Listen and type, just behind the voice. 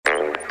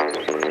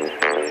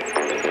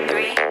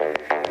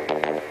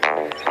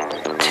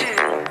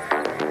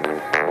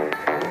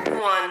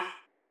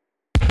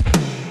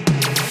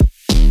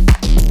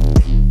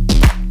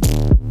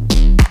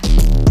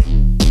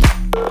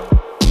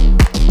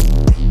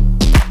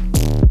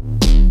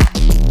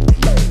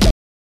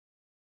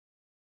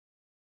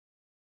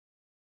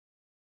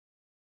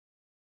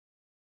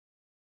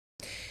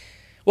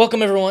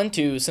Welcome, everyone,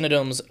 to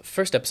Cinedome's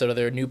first episode of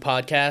their new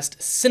podcast,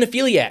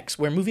 Cinephiliacs,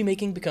 where movie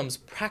making becomes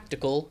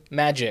practical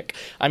magic.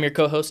 I'm your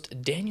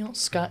co-host, Daniel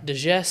Scott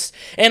DeGesse,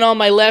 and on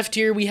my left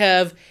here we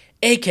have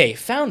AK,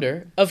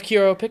 founder of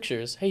Kiro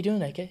Pictures. How you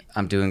doing, AK?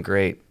 I'm doing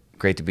great.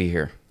 Great to be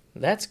here.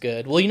 That's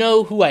good. Well, you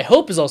know who I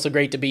hope is also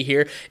great to be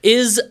here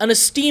is an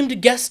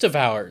esteemed guest of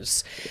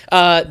ours.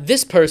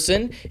 This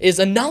person is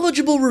a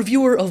knowledgeable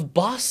reviewer of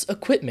Boss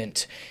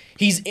equipment.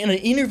 He's an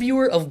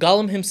interviewer of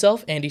Gollum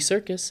himself, Andy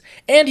Serkis,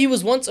 and he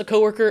was once a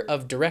coworker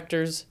of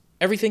directors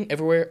Everything,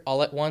 Everywhere,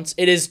 All at Once.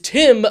 It is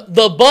Tim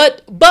the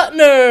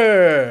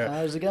Buttner!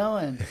 How's it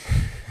going?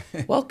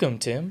 Welcome,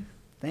 Tim.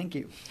 Thank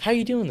you. How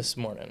you doing this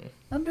morning?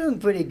 I'm doing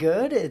pretty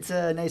good. It's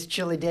a nice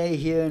chilly day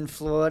here in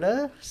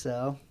Florida,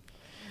 so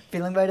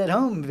feeling right at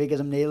home because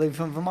I'm native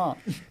from Vermont.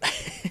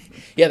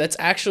 Yeah, that's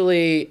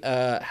actually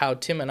how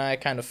Tim and I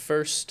kind of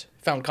first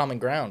found common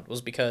ground,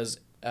 was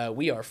because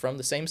we are from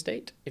the same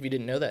state, if you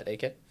didn't know that,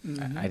 AK.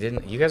 Mm-hmm. I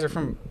didn't. You guys are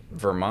from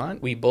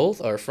Vermont? We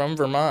both are from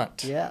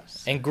Vermont.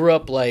 Yes. And grew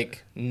up,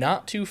 like,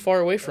 not too far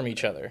away from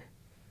each other.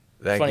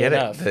 I Funny get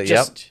enough. it.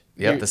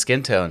 You're- The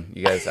skin tone.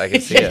 You guys, I can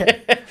see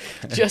it.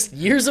 Just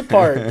years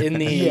apart in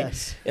the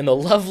Yes. in the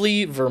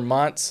lovely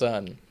Vermont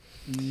sun.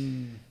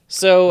 Mm,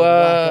 So,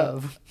 lack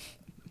of.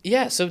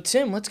 yeah, so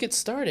Tim, let's get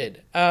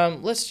started.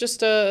 Let's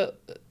just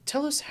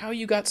tell us how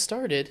you got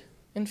started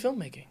in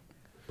filmmaking.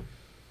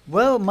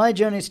 Well, my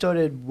journey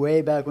started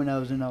way back when I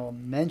was in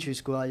elementary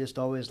school. I just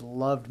always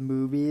loved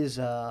movies,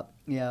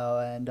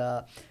 and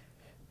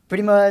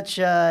pretty much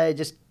I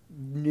just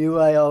knew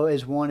I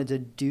always wanted to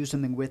do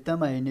something with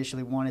them. I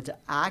initially wanted to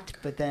act,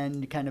 but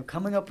then kind of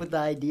coming up with the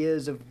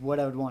ideas of what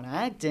I would want to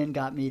act in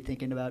got me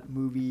thinking about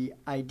movie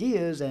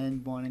ideas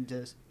and wanting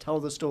to tell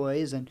the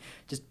stories and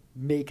just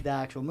make the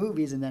actual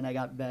movies. And then I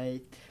got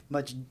very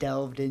much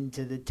delved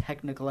into the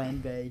technical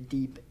and very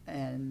deep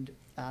end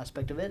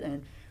aspect of it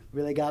and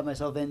really got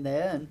myself in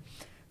there. And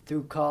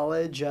through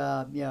college,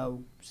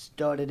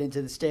 started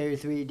into the stereo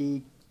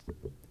 3D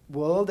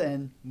world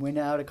and went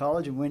out of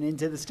college and went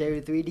into the stereo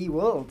 3D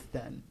world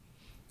then.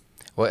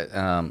 What?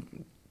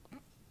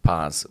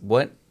 Pause.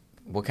 What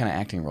kind of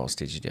acting roles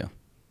did you do?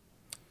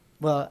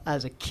 Well,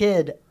 as a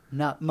kid,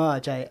 not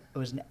much. I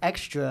was an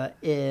extra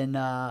in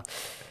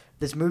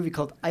this movie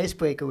called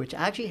Icebreaker, which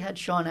actually had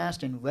Sean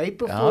Astin right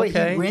before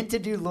Okay. he went to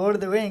do Lord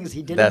of the Rings.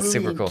 He did That's a movie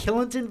super in cool.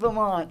 Killington,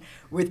 Vermont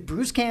with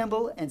Bruce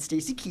Campbell and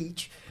Stacy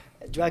Keach,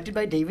 directed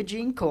by David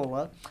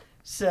Giancola.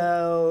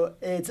 So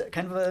it's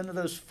kind of one of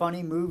those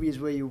funny movies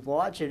where you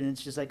watch it and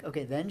it's just like,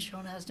 okay, then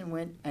Sean Astin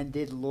went and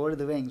did Lord of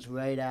the Rings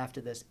right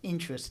after this.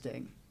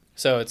 Interesting.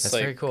 So it's That's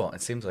like very cool.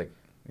 It seems like,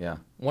 yeah.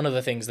 one of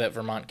the things that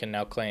Vermont can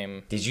now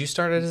claim. Did you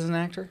start it as an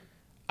actor?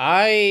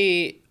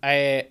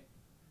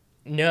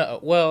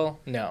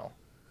 No.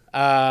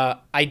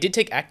 I did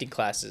take acting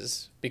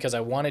classes because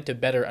I wanted to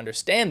better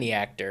understand the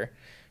actor,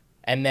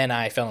 and then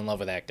I fell in love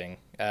with acting,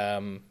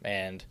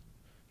 and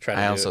try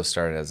to I do also it.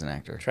 started as an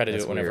actor. Try to do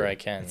That's it whenever weird. I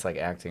can. It's like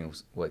acting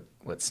is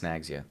what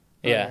snags you.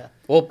 Yeah. yeah.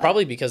 Well,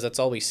 probably because that's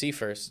all we see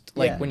first.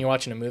 Like Yeah. when you're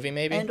watching a movie,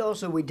 maybe. And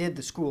also, we did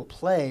the school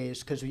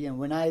plays because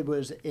when I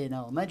was in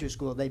elementary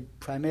school, they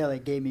primarily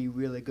gave me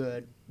really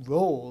good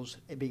roles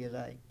because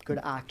I could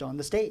act on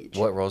the stage.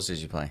 What roles did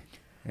you play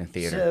in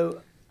theater?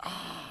 So,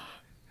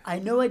 I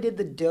know I did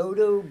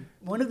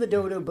one of the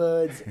dodo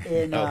birds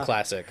in.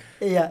 Classic.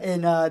 Yeah,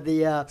 in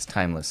the It's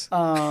timeless.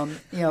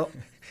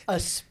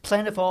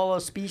 Planet for All Our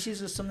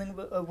Species or something,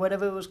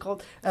 whatever it was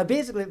called.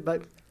 Basically,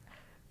 but.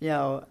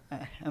 I'm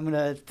going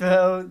to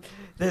throw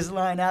this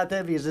line out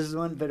there because this is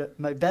one, but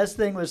my best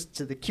thing was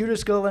to the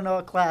cutest girl in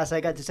our class.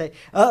 I got to say,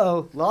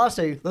 uh-oh, lost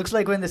her. Looks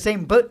like we're in the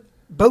same boat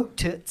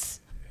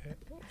toots.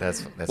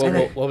 That's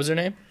What was her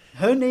name?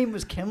 Her name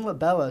was Kim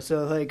LaBella.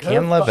 So, like,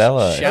 Kim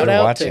LaBella. Shout if you're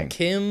out watching. to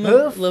Kim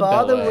her LaBella.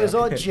 father was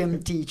our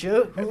gym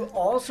teacher who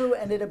also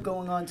ended up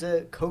going on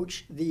to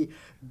coach the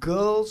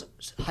girls'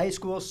 high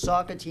school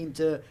soccer team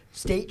to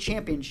state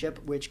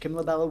championship, which Kim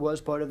LaBella was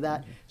part of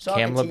that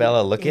soccer Kim team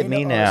LaBella, look at in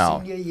me our now.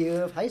 senior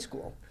year of high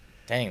school.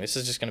 Dang, this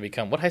is just going to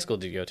become... What high school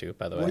did you go to,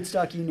 by the way?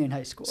 Woodstock Union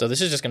High School. So this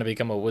is just going to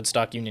become a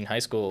Woodstock Union High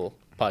School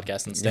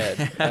podcast instead.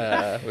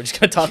 We're just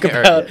going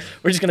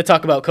to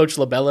talk about Coach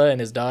LaBella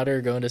and his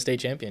daughter going to state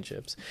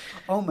championships.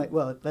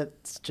 Well,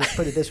 let's just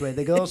put it this way.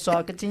 The girls'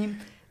 soccer team,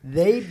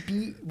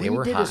 we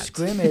were did hot. a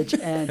scrimmage,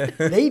 and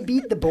they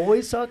beat the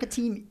boys' soccer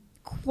team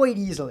quite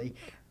easily.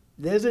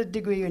 There's a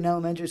degree in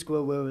elementary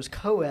school where it was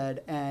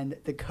co-ed, and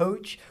the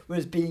coach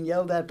was being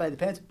yelled at by the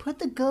parents, put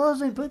the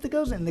girls in.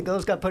 And the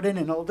girls got put in,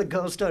 and all the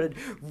girls started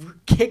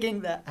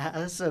kicking the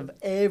ass of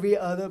every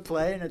other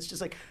player, and it's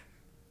just like,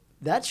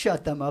 that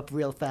shut them up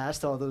real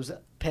fast, all those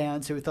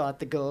parents who thought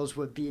the girls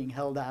were being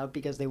held out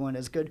because they weren't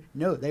as good.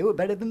 No, they were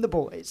better than the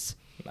boys.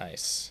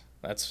 Nice.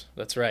 That's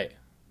right.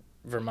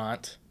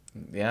 Vermont.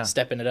 Yeah.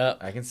 Stepping it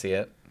up. I can see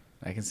it.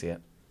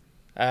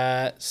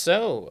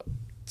 So,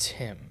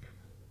 Tim,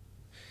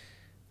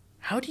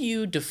 how do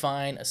you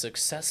define a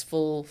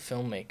successful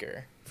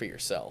filmmaker for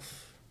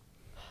yourself?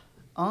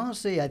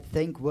 Honestly, I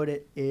think what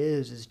it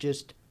is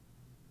just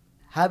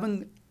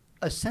having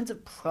a sense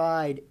of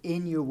pride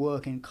in your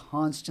work and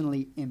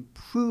constantly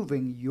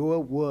improving your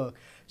work,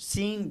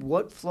 seeing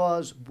what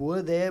flaws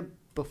were there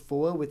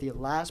before with your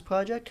last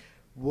project,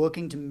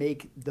 working to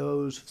make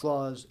those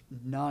flaws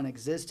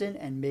non-existent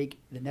and make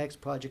the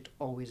next project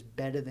always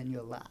better than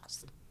your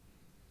last.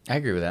 I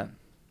agree with that.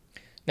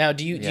 Now,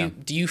 do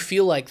you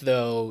feel like,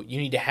 though, you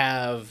need to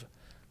have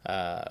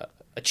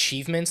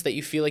achievements that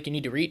you feel like you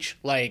need to reach?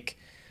 Like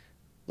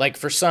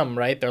for some,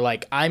 right? They're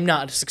like, I'm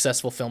not a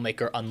successful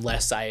filmmaker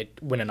unless I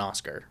win an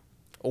Oscar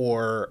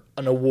or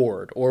an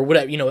award or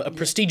whatever, a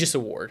prestigious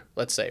award,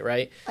 let's say,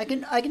 right? I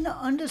can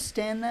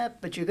understand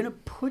that, but you're going to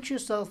put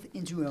yourself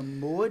into a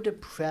more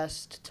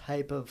depressed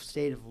type of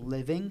state of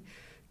living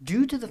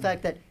due to the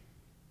fact that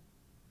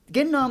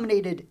getting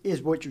nominated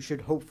is what you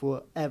should hope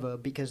for ever,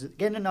 because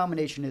getting a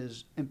nomination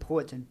is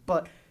important,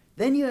 but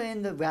then you're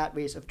in the rat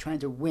race of trying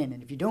to win,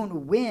 and if you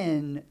don't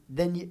win,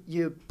 then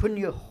you're putting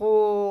your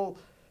whole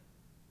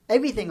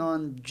everything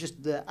on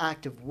just the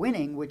act of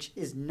winning, which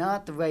is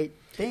not the right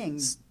thing,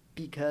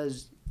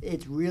 because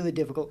it's really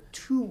difficult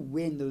to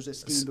win those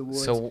esteemed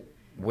awards. So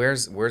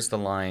where's the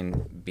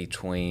line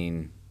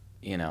between,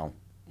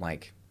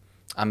 like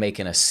I'm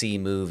making a C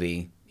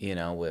movie,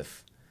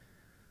 with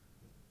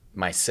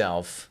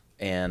myself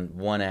and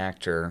one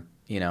actor,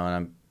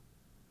 and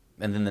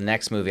then the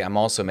next movie I'm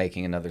also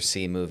making another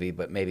C movie,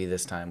 but maybe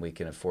this time we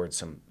can afford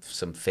some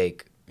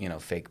fake,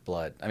 fake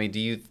blood. I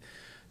mean,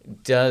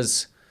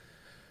 does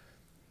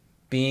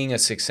being a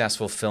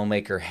successful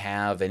filmmaker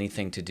have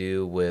anything to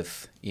do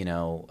with,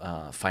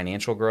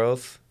 financial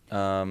growth?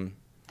 I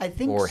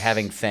think, or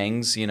having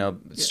things,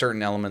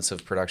 certain elements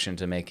of production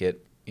to make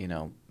it,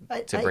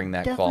 to bring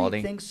that quality?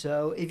 I think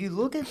so. If you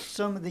look at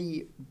some of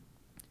the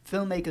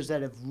filmmakers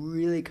that have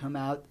really come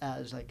out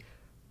as like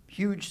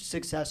huge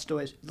success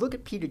stories, look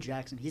at Peter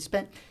Jackson. He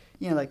spent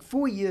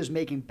 4 years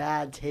making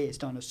Bad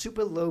Taste on a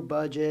super low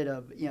budget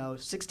of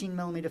 16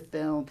 millimeter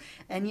film,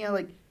 and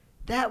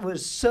that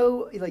was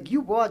so,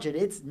 you watch it,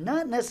 it's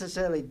not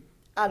necessarily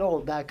at all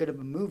that good of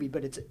a movie,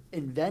 but it's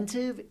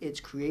inventive, it's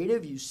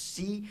creative, you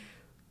see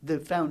the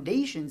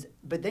foundations,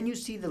 but then you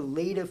see the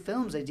later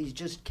films that he's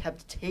just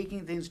kept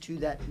taking things to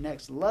that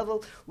next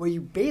level, where you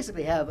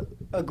basically have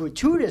a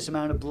gratuitous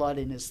amount of blood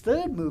in his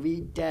third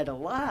movie, Dead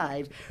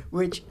Alive,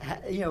 which,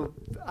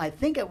 I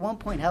think at one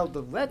point held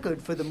the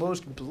record for the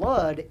most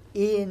blood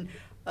in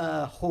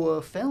a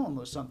horror film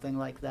or something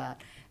like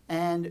that.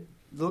 And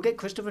look at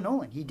Christopher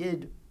Nolan. He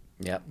did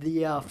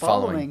the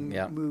following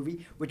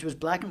movie, which was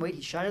black and white.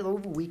 He shot it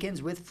over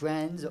weekends with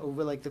friends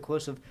over the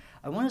course of,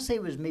 I want to say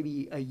it was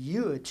maybe a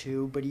year or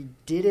two, but he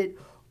did it,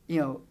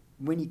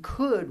 when he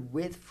could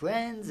with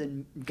friends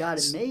and got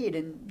it made.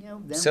 And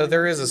then so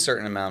there is a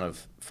certain amount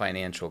of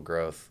financial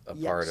growth a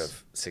part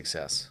of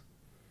success.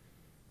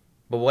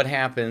 But what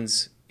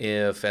happens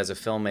if, as a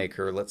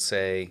filmmaker, let's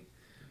say,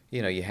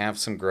 you have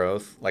some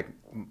growth, like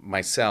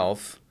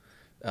myself.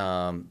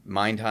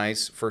 Mind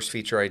Heist, first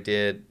feature I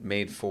did,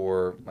 made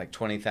for like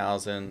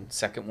 $20,000.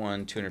 Second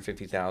one,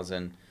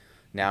 $250,000.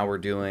 Now we're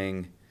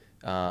doing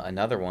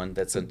another one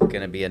that's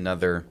going to be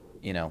another,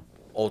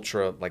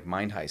 ultra like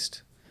Mind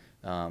Heist,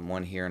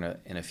 one here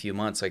in a few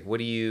months. Like, what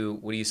do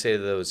you say to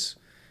those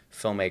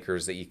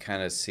filmmakers that you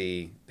kind of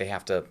see they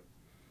have to,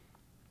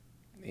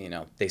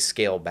 they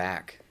scale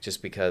back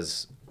just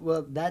because?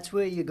 Well, that's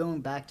where you're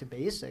going back to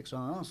basics,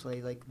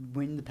 honestly. Like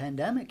when the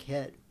pandemic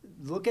hit,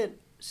 look at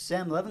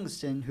Sam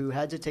Levinson, who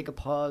had to take a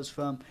pause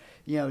from,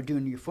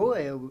 doing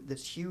Euphoria,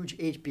 this huge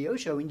HBO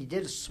show, and he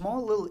did a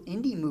small little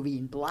indie movie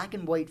in black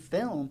and white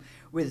film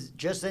with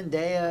just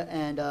Zendaya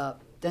and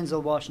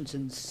Denzel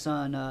Washington's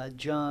son,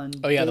 John.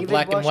 Oh yeah, David the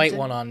black Washington. and white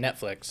one on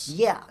Netflix.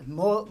 Yeah,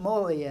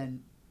 Molly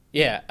and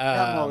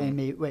not Molly and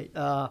me. Wait,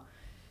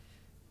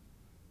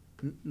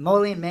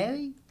 Molly and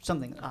Mary,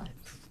 something.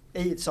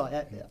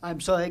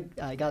 I'm sorry,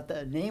 I got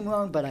the name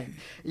wrong, but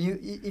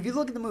if you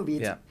look at the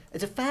movie,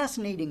 it's a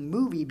fascinating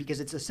movie because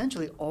it's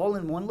essentially all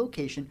in one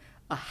location,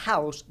 a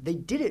house. They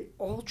did it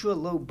ultra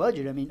low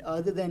budget. I mean,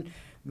 other than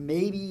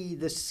maybe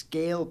the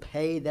scale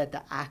pay that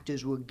the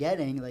actors were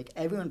getting, like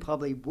everyone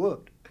probably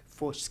worked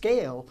for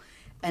scale,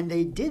 and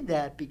they did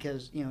that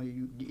because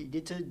you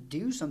needed to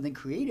do something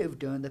creative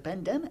during the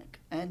pandemic,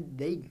 and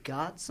they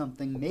got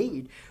something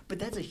made. But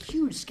that's a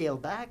huge scale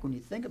back when you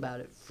think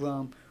about it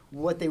from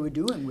what they were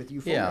doing with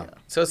Euphoria. Yeah.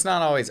 So it's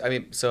not always,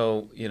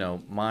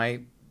 my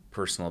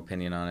personal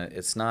opinion on it,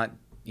 it's not,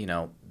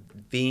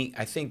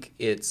 I think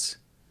it's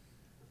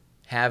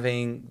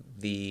having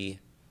the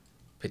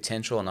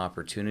potential and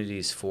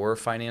opportunities for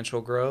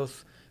financial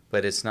growth,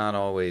 but it's not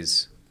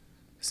always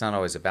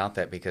about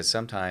that, because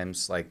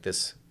sometimes, like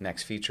this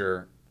next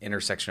feature,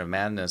 Intersection of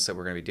Madness, that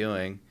we're going to be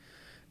doing,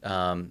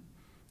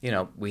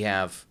 we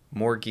have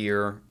more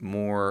gear,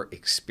 more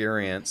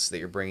experience that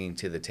you're bringing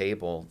to the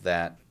table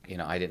that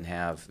I didn't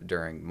have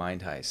during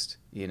Mind Heist,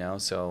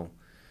 so,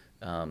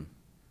 and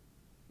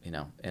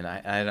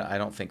I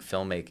don't think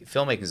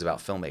filmmaking is about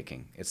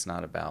filmmaking. It's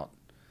not about,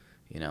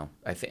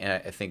 I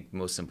think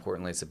most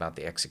importantly, it's about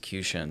the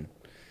execution,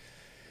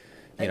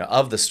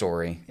 of the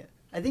story.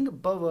 I think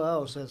above all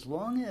else, as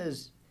long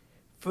as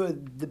for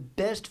the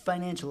best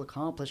financial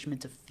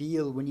accomplishment to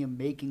feel when you're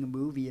making a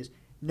movie is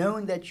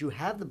knowing that you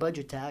have the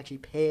budget to actually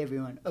pay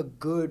everyone a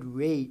good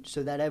rate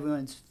so that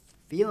everyone's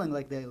feeling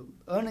like they're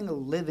earning a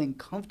living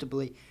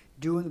comfortably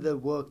doing the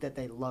work that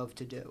they love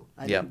to do.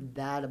 I think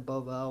that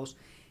above else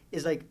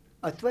is like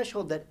a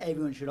threshold that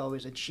everyone should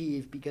always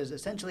achieve, because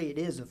essentially it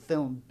is a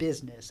film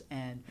business,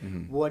 and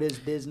what is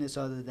business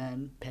other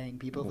than paying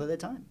people for their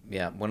time?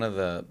 Yeah, one of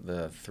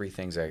the three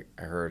things I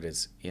heard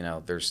is,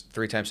 there's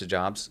three types of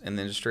jobs in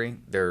the industry.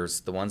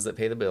 There's the ones that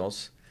pay the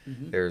bills.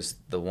 There's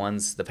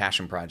the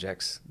passion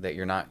projects that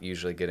you're not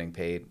usually getting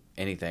paid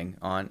anything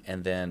on.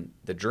 And then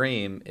the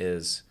dream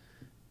is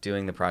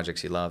doing the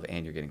projects you love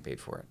and you're getting paid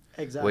for it.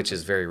 Exactly. Which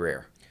is very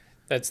rare.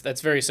 That's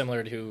very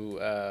similar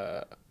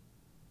to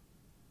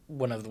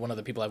one of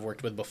the people I've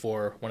worked with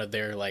before. One of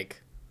their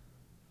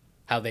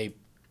how they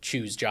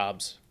choose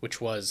jobs, which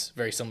was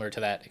very similar to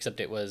that, except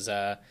it was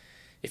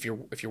if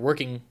you're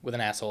working with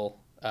an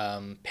asshole,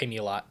 pay me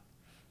a lot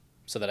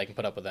so that I can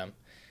put up with them.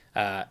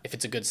 If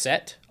it's a good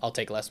set, I'll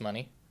take less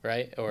money,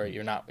 right? Or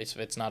you're not. If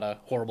it's not a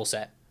horrible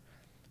set,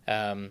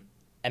 and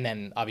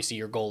then obviously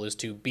your goal is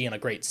to be in a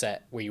great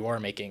set where you are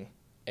making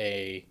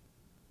a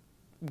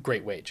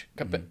great wage.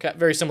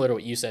 Very similar to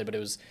what you said, but it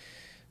was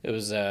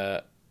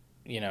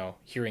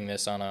hearing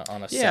this on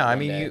a set. Yeah, I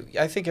mean,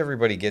 I think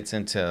everybody gets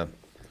into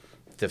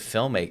the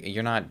filmmaking.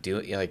 You're not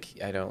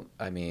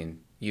doing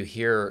you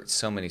hear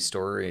so many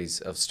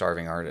stories of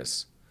starving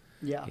artists.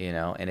 Yeah.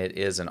 And it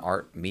is an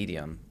art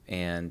medium,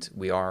 and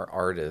we are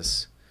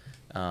artists,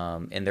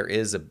 and it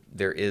is a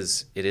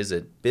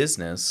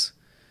business,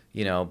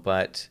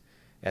 but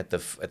at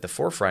the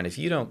forefront, if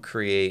you don't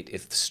create,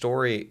 if the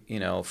story,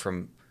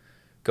 from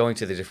going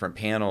to the different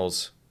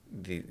panels,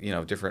 the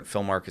different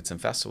film markets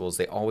and festivals,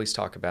 they always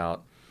talk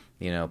about,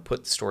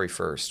 put the story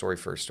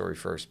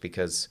first,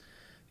 because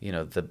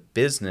the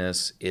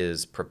business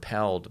is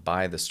propelled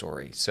by the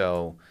story.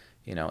 So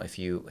if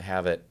you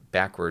have it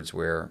backwards,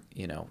 where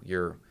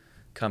you're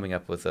coming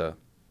up with a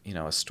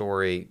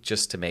story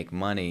just to make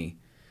money,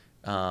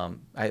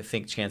 I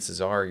think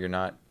chances are you're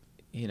not.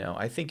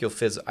 I think you'll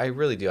fizz. I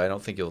really do. I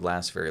don't think you'll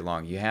last very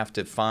long. You have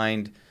to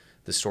find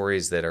the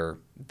stories that are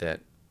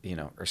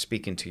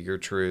speaking to your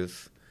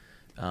truth,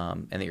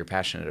 and that you're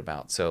passionate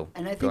about. So,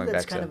 and I think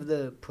that's kind of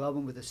the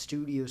problem with the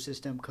studio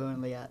system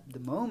currently at the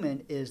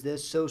moment, is they're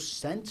so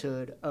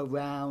centered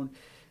around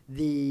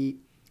the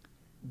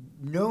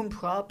known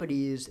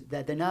properties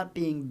that they're not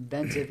being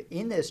inventive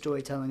in their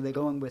storytelling. They're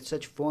going with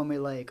such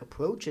formulaic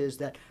approaches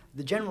that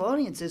the general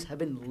audiences have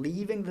been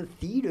leaving the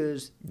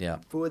theaters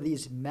for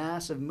these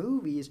massive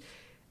movies.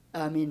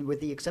 I mean,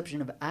 with the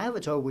exception of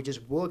Avatar, which is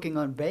working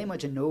on very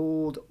much an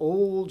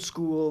old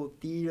school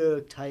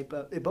theater type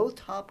of. Both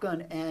Top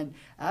Gun and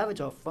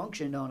Avatar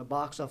functioned on a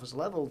box office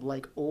level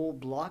like old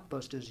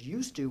blockbusters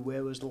used to, where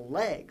it was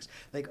legs.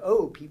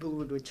 People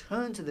would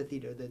return to the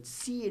theater, they'd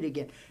see it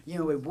again.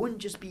 It wouldn't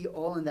just be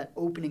all in that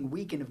opening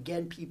weekend of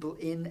getting people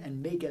in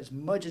and make as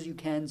much as you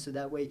can so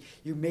that way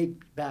you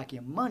make back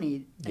your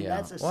money. And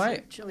that's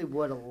essentially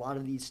what a lot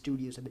of these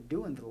studios have been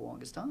doing for the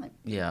longest time.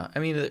 Yeah, I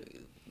mean.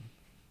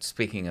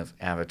 Speaking of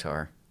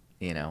Avatar,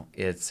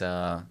 it's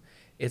a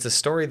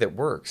story that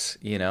works.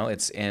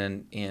 It's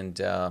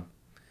I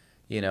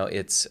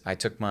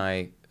took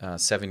my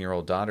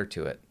 7-year-old daughter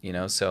to it.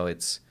 So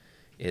it's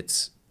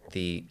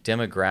the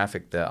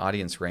demographic, the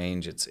audience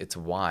range. It's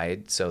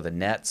wide, so the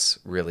net's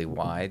really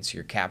wide. So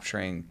you're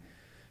capturing,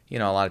 a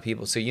lot of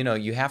people. So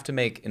you have to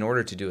make, in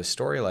order to do a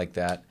story like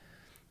that,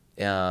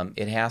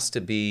 it has to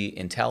be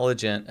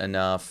intelligent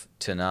enough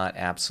to not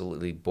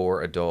absolutely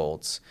bore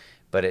adults.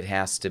 But it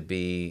has to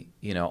be,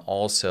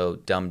 also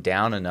dumbed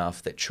down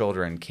enough that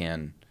children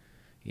can,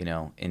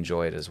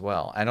 enjoy it as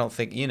well. I don't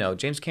think,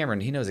 James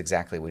Cameron, he knows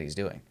exactly what he's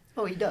doing.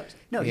 Oh, he does.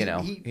 No,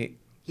 he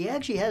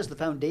actually has the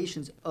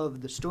foundations of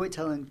the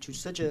storytelling to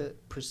such a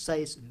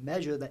precise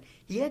measure that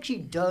he actually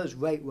does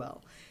write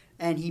well.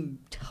 And he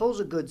tells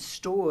a good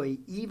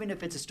story, even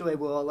if it's a story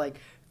where all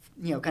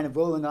kind of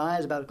rolling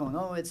eyes about it, going,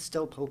 oh, it's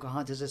still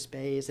Pocahontas in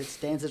space, it's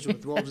Dances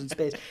with Wolves in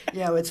space,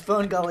 it's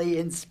Fern Gully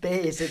in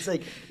space. It's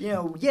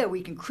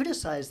we can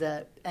criticize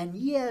that, and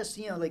yes,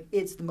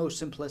 it's the most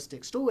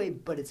simplistic story,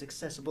 but it's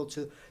accessible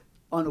to,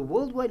 on a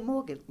worldwide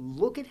market.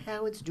 Look at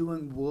how it's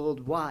doing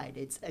worldwide.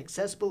 It's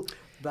accessible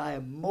via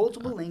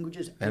multiple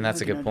languages, and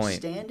that's a good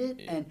point. Understand it,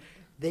 and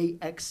they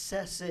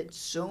access it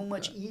so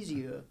much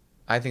easier.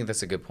 I think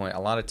that's a good point. A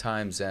lot of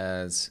times,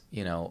 as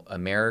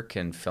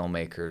American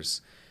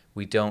filmmakers,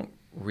 we don't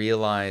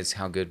realize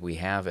how good we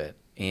have it.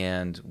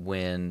 And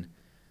when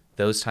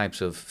those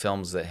types of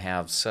films that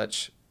have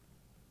such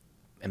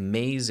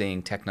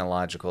amazing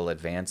technological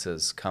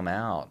advances come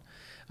out,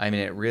 I mean,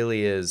 it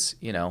really is,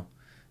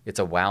 it's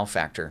a wow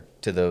factor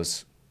to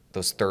those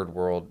third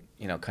world,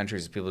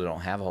 countries, people who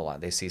don't have a whole lot.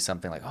 They see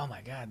something like, oh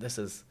my God,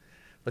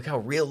 look how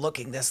real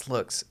looking this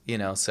looks,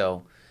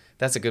 so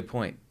that's a good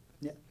point.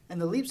 Yeah. And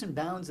the leaps and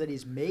bounds that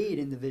he's made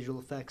in the visual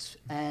effects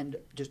and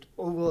just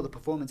overall the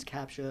performance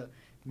capture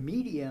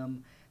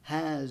medium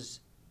has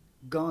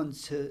gone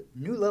to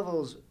new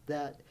levels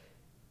that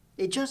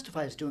it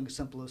justifies doing a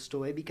simpler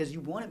story because you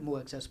want it more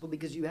accessible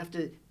because you have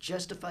to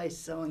justify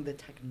selling the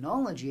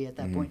technology at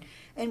that point.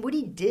 And what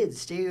he did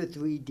stereo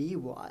 3D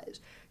wise,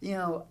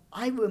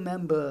 I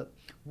remember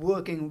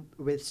working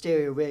with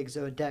stereo rigs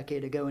a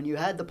decade ago, and you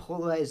had the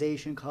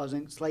polarization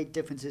causing slight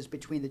differences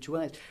between the two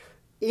eyes.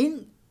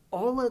 In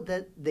all of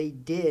that they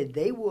did,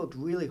 they worked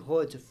really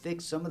hard to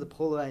fix some of the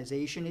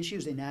polarization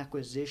issues in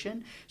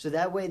acquisition, so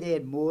that way they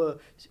had more,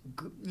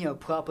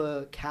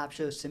 proper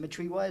capture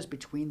symmetry-wise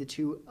between the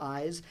two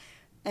eyes.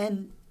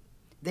 And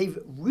they've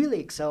really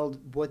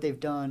excelled what they've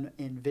done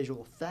in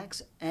visual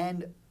effects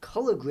and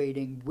color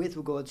grading with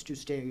regards to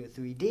stereo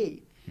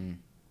 3D.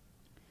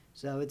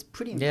 So it's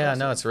pretty impressive. Yeah,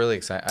 no, it's really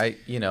exciting.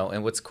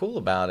 And what's cool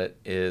about it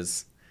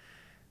is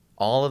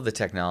all of the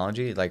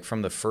technology, like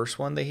from the first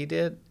one that he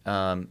did,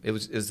 it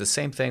was the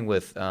same thing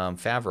with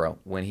Favreau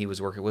when he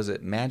was working. Was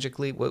it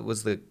Magically? What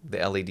was the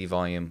LED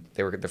volume?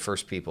 They were the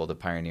first people to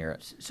pioneer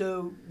it.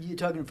 So you're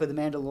talking for the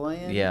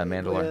Mandalorian? Yeah,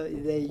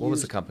 Mandalorian. What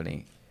was the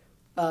company?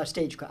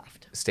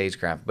 Stagecraft.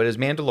 But it was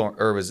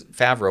was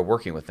Favreau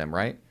working with them,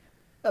 right?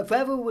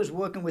 Favreau was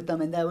working with them,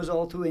 and that was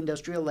all through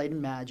Industrial Light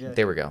and Magic.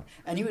 There we go.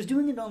 And he was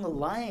doing it on The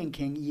Lion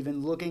King,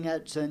 even looking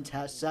at certain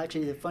tests.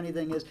 Actually, the funny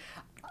thing is,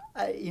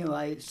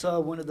 I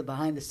saw one of the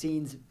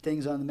behind-the-scenes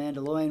things on The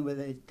Mandalorian where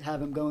they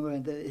have him going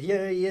around.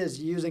 Here he is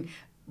using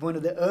one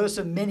of the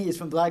Ursa minis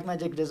from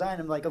Blackmagic Design.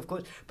 I'm like, of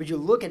course. But you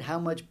look at how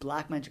much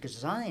Blackmagic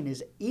Design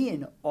is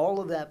in all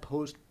of that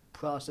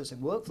post-processing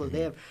workflow.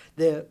 They have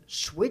their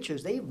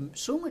switchers. They have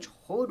so much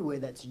hardware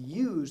that's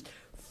used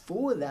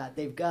for that.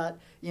 They've got,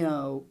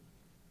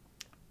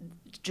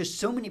 just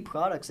so many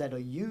products that are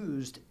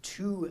used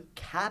to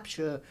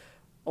capture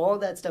all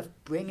that stuff,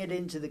 bring it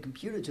into the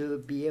computer to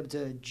be able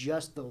to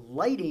adjust the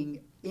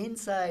lighting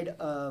inside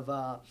of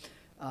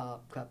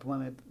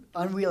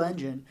Unreal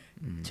Engine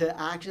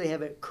to actually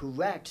have it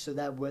correct so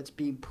that what's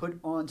being put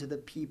onto the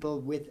people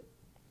with,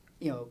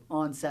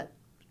 on-set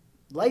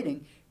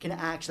lighting can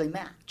actually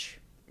match.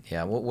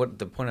 Yeah, what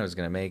the point I was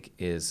going to make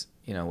is,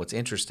 what's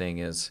interesting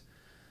is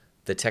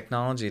the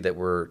technology that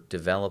we're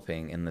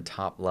developing in the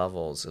top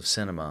levels of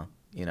cinema,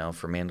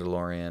 for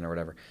Mandalorian or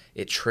whatever,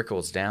 it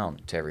trickles down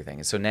to everything.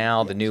 And so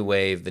now the new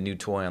wave, the new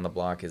toy on the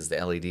block is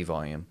the LED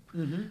volume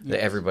that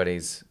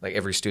everybody's, like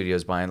every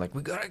studio's buying, like,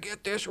 we got to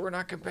get this or we're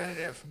not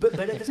competitive. But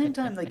at the same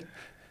time, like,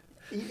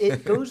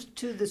 it goes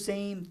to the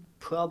same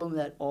problem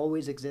that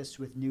always exists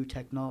with new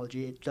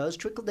technology. It does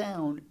trickle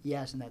down,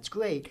 yes, and that's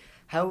great.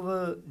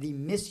 However, the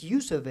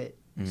misuse of it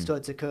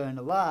starts occurring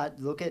a lot.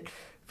 Look at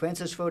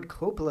Francis Ford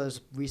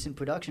Coppola's recent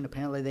production.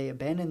 Apparently they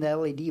abandoned the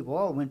LED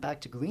wall, went back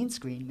to green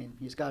screen, and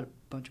he's got a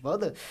bunch of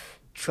other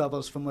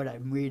troubles from what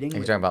I'm reading. Are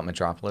you talking about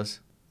Metropolis?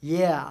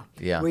 Yeah.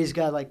 Yeah. Where he's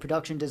got, like,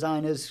 production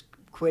designers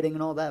quitting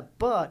and all that.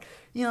 But,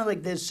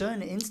 there's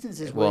certain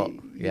instances where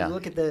you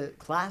look at the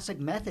classic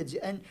methods,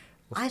 and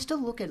I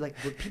still look at, like,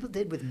 what people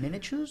did with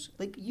miniatures.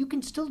 Like, you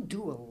can still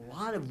do a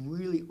lot of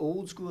really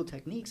old-school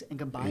techniques and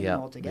combine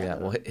them all together. Yeah,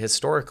 well,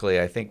 historically,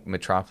 I think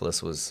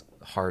Metropolis was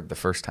hard the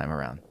first time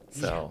around.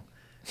 So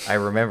I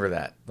remember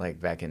that, like,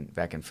 back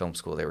in film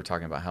school, they were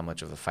talking about how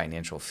much of a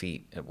financial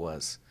feat it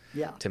was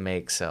to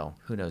make. So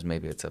who knows?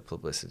 Maybe it's a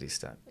publicity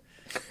stunt.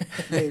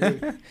 Maybe.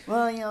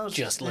 Well,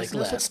 just like no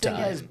last such thing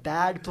time. as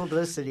bad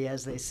publicity,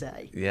 as they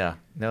say. Yeah,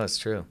 no, it's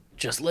true.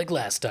 Just like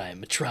last time,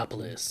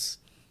 Metropolis.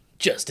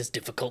 Just as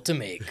difficult to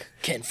make.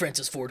 Can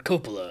Francis Ford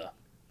Coppola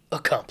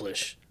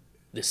accomplish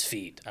this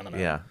feat? I don't know.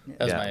 Yeah.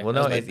 That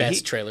was my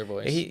best trailer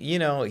voice. He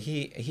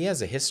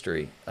has a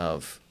history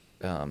of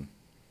not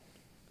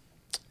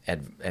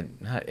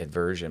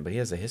aversion, but he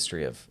has a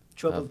history of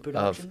Troubled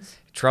productions.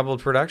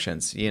 Troubled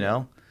productions, He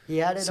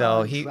had it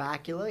on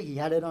Dracula. He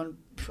had it on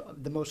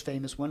the most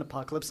famous one,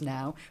 Apocalypse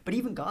Now. But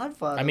even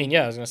Godfather. I mean,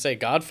 I was going to say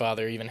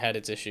Godfather even had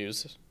its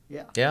issues.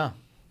 Yeah. Yeah.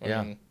 I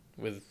mean,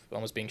 with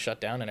almost being shut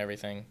down and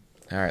everything.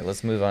 All right,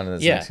 let's move on to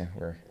this next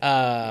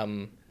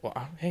one.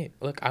 Well, hey,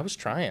 look, I was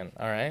trying,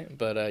 all right?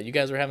 But you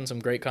guys were having some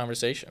great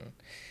conversation.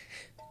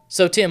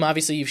 So, Tim,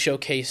 obviously you've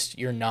showcased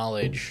your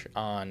knowledge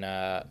on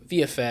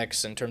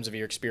VFX in terms of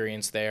your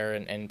experience there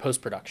and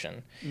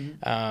post-production.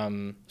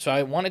 So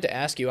I wanted to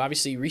ask you,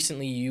 obviously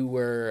recently you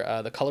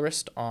were the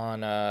colorist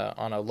on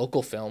a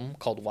local film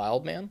called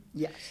Wild Man.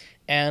 Yes.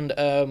 And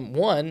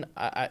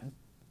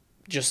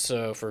just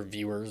so for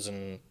viewers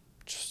and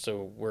just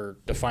so we're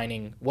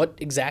defining, what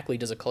exactly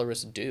does a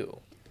colorist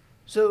do?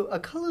 So a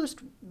colorist,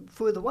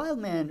 for The Wild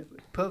Man,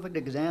 perfect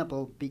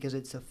example because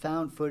it's a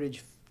found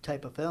footage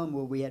type of film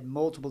where we had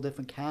multiple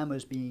different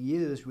cameras being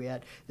used. We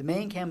had the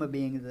main camera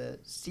being the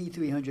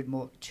C300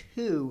 Mark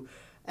II,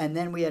 and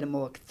then we had a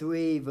Mark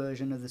III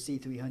version of the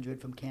C300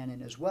 from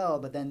Canon as well,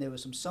 but then there were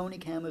some Sony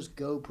cameras,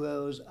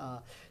 GoPros,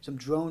 some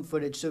drone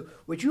footage. So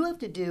what you have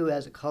to do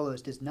as a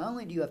colorist is not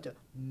only do you have to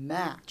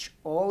match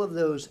all of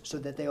those so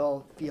that they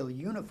all feel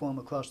uniform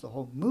across the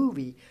whole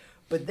movie,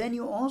 but then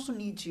you also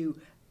need to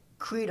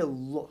create a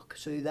look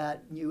so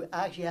that you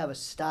actually have a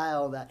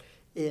style that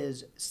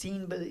is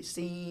scene by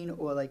scene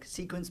or like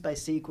sequence by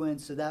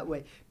sequence, so that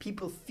way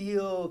people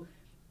feel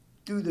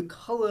through the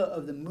color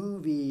of the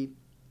movie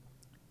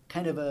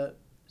kind of a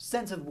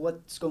sense of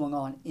what's going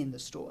on in the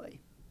story.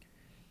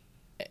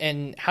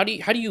 And how do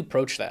you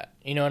approach that?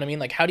 You know what I mean?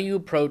 Like, how do you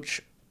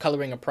approach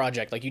coloring a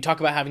project? Like, you talk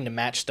about having to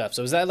match stuff.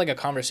 So is that like a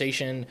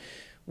conversation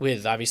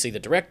with obviously the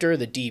director,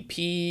 the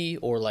DP,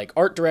 or like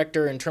art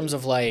director in terms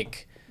of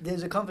like...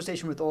 There's a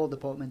conversation with all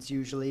departments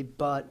usually,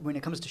 but when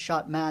it comes to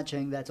shot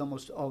matching, that's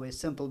almost always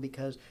simple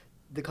because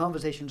the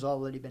conversation's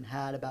already been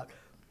had about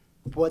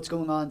what's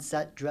going on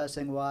set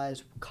dressing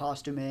wise,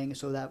 costuming,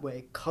 so that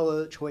way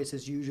color choice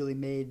is usually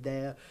made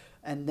there.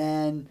 And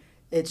then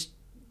it's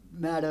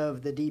matter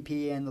of the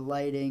DP and the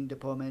lighting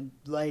department,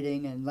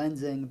 lighting and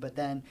lensing, but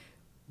then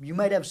you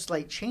might have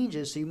slight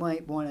changes, so you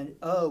might want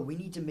to, we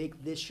need to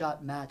make this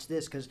shot match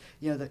this because,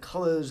 the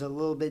color is a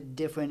little bit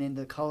different in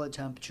the color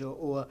temperature,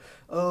 or,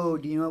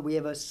 we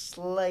have a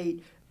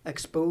slight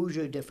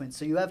exposure difference.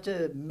 So you have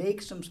to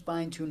make some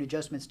fine-tune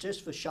adjustments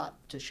just for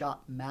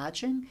shot-to-shot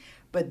matching,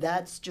 but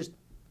that's just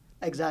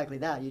exactly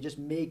that. You're just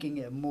making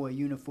it more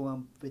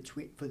uniform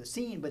for the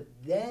scene, but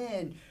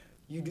then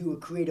you do a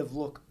creative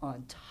look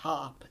on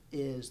top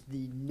is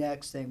the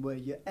next thing where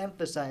you're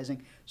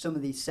emphasizing some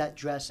of the set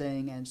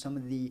dressing and some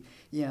of the,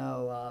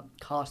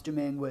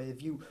 costuming, where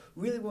if you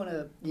really want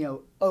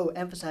to,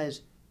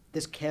 emphasize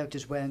this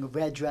character's wearing a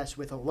red dress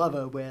with a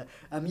lover, where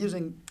I'm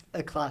using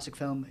a classic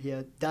film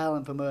here,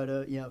 Dial for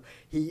Murder,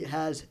 he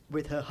has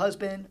with her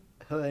husband,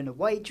 her in a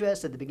white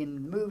dress at the beginning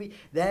of the movie,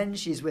 then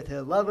she's with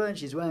her lover and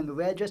she's wearing a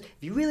red dress. If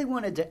you really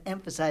wanted to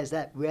emphasize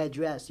that red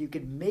dress, you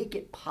could make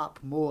it pop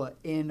more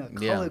in a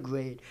color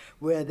grade,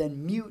 where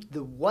then mute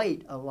the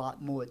white a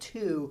lot more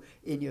too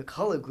in your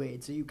color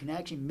grade, so you can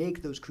actually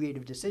make those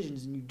creative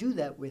decisions, and you do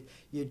that with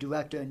your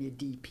director and your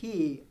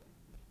DP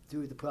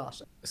through the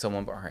process. So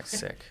one bar, all right,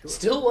 sick.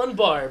 Still one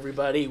bar,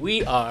 everybody.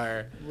 We're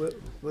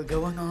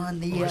going on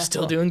the... We're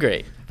still doing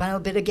great.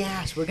 Final bit of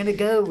gas. We're going to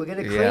go. We're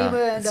going to Kramer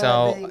and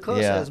the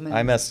Corsair's minutes.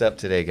 I messed up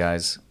today,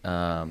 guys.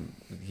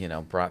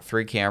 Brought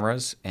 3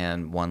 cameras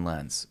and 1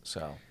 lens,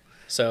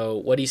 So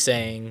what he's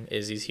saying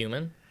is he's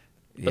human,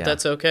 but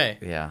that's okay.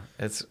 Yeah.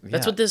 That's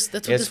what this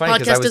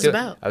podcast is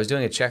about. I was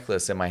doing a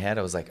checklist in my head.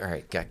 I was like, all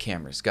right, got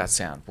cameras, got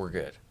sound, we're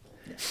good.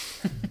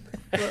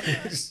 Well,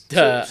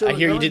 I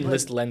hear you didn't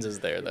list lenses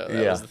there, though.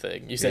 That was the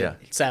thing. You said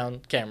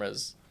sound,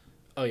 cameras.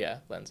 Oh, yeah,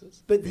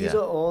 lenses. But these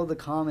are all the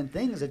common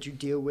things that you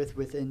deal with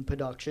within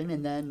production.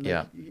 And then,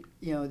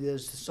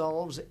 there's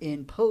solves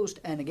in post.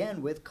 And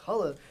again, with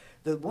color,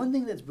 the one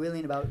thing that's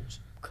brilliant about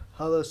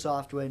color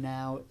software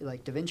now,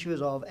 like DaVinci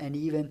Resolve, and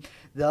even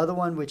the other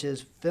one, which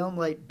is Film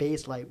Light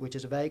Base Light, which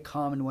is a very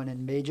common one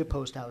in major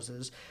post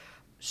houses.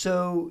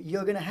 So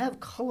you're going to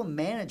have color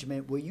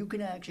management where you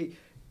can actually...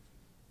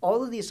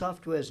 All of these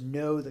softwares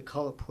know the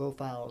color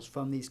profiles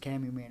from these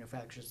camera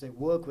manufacturers. They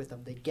work with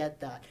them. They get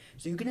that.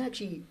 So you can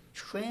actually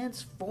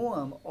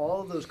transform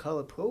all of those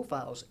color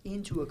profiles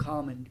into a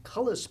common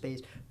color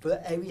space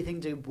for everything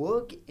to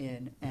work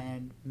in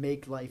and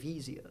make life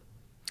easier.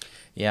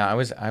 Yeah, I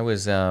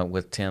was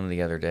with Tim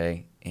the other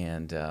day,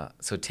 and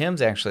so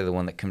Tim's actually the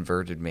one that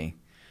converted me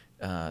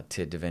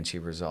to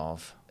DaVinci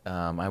Resolve.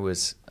 I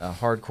was a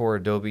hardcore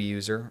Adobe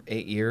user,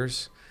 8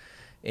 years.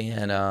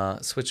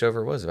 And switch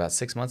over was about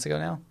 6 months ago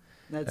now.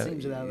 That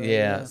seems about right.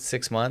 Yeah,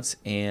 6 months,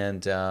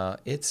 and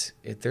it's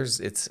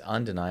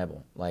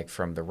undeniable. Like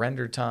from the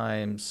render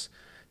times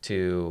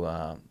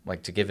to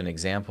to give an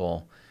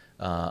example,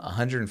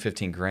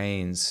 115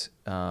 grains,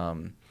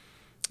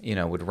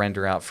 would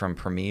render out from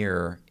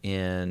Premiere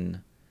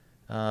in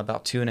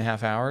about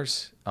 2.5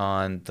 hours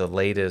on the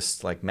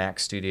latest Mac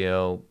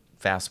Studio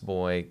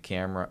Fastboy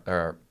camera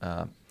or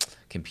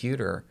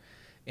computer.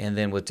 And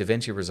then with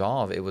DaVinci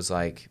Resolve, it was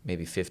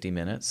maybe 50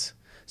 minutes.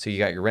 So you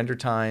got your render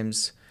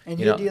times. And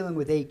you're dealing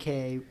with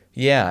 8K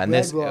and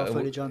red raw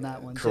footage on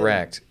that one.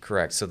 Correct.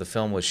 So the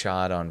film was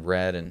shot on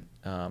red and,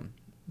 on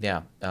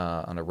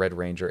a Red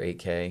Ranger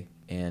 8K.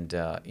 And,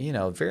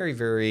 very,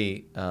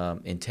 very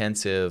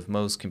intensive.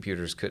 Most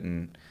computers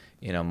couldn't,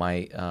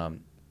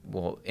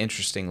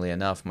 interestingly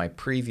enough, my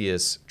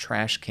previous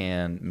trash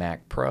can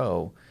Mac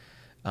Pro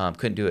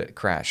couldn't do it. It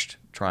crashed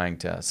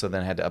so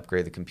then I had to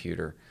upgrade the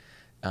computer.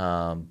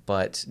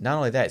 But not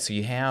only that, so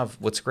you have,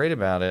 what's great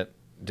about it,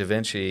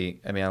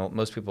 DaVinci,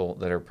 most people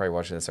that are probably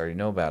watching this already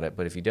know about it,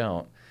 but if you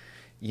don't,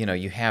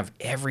 you have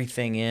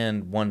everything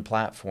in one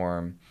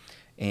platform.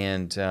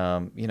 And,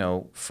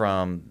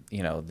 from,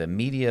 the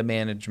media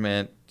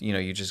management,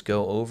 you just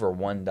go over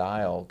one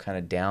dial kind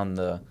of down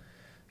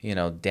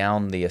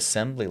the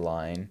assembly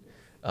line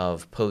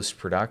of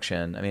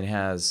post-production. It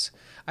has...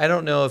 I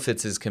don't know if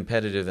it's as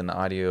competitive in the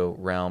audio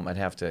realm. I'd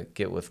have to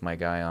get with my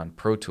guy on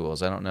Pro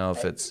Tools. I don't know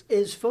if it's...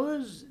 As far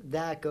as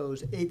that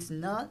goes, it's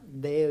not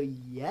there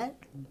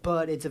yet,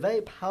 but it's a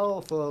very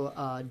powerful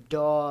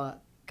DAW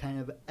kind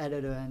of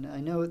editor. And I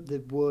know the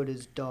word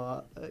is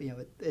DAW,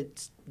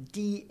 it's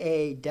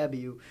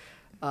DAW.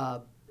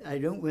 I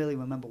don't really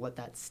remember what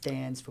that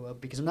stands for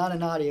because I'm not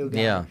an audio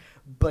guy. Yeah.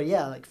 But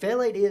yeah,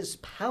 Fairlight is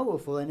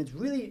powerful and it's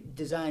really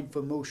designed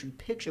for motion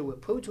picture, where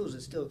Pro Tools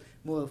is still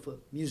more for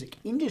music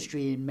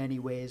industry in many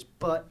ways.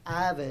 But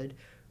Avid,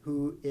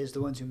 who is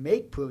the ones who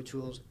make Pro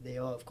Tools. They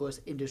are, of course,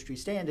 industry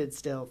standard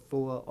still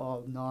for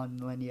all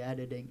non-linear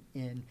editing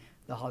in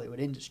the Hollywood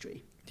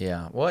industry.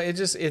 Yeah. Well,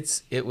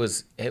 it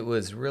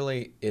was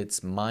really,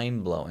 it's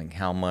mind-blowing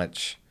how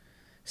much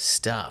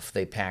stuff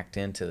they packed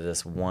into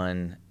this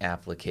one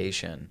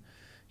application.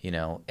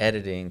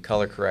 Editing,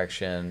 color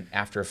correction,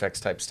 After Effects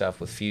type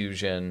stuff with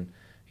Fusion,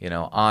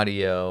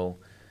 audio.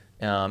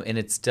 And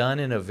it's done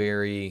in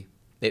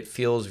it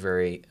feels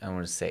very, I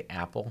want to say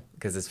Apple,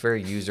 because it's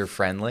very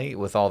user-friendly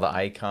with all the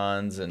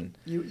icons. And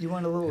You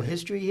want a little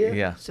history here?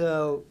 Yeah.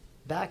 So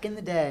back in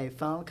the day,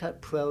 Final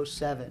Cut Pro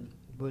 7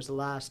 was the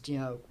last,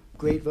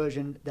 great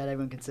version that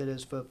everyone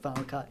considers for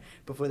Final Cut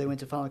before they went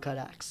to Final Cut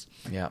X.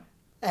 Yeah.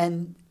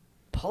 And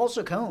Paul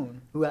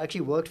Saccone, who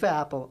actually worked for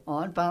Apple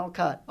on Final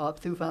Cut up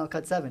through Final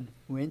Cut 7,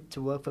 went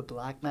to work for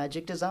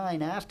Blackmagic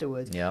Design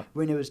afterwards,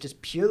 when it was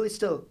just purely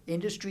still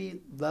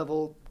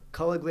industry-level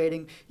color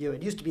grading.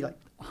 It used to be like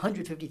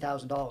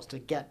 $150,000 to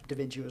get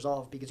DaVinci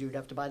Resolve because you would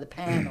have to buy the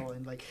panel,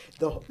 and like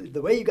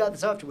the way you got the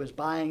software was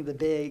buying the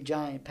big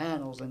giant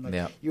panels, and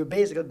you were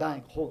basically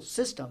buying a whole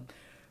system.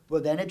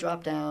 Well, then it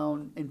dropped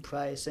down in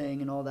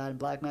pricing and all that, and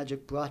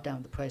Blackmagic brought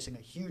down the pricing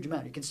a huge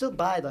amount. You can still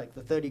buy like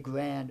the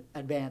 $30,000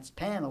 advanced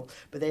panel,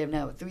 but they have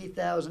now a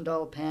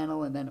 $3,000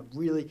 panel and then a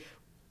really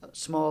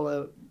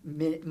smaller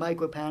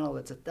micro panel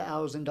that's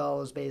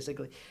 $1,000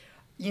 basically.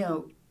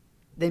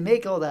 They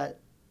make all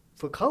that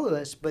for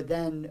colorists, but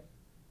then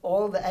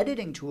all the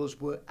editing tools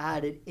were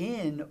added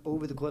in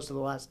over the course of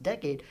the last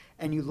decade,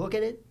 and you look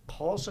at it,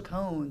 Paul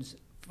Saccone's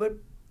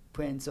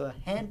footprints or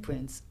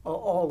handprints are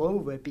all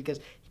over it because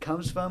he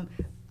comes from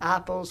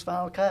Apple's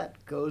Final Cut,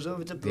 goes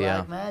over to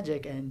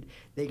Blackmagic, and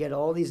they get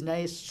all these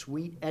nice,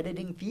 sweet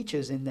editing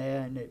features in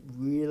there, and it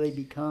really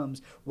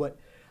becomes what,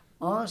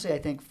 honestly, I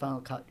think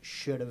Final Cut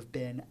should have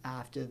been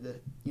after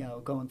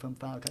going from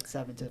Final Cut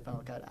 7 to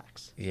Final Cut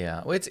X.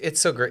 Yeah, well,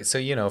 it's so great.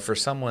 So, for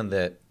someone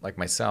that, like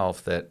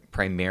myself, that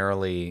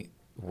primarily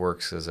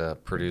works as a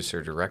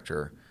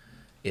producer-director,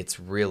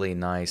 it's really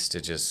nice to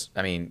just,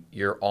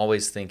 you're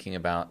always thinking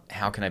about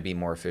how can I be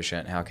more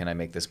efficient? How can I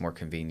make this more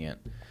convenient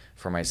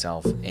for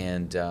myself?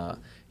 And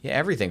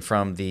everything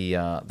from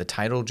the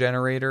title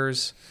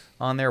generators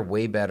on there,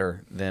 way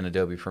better than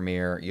Adobe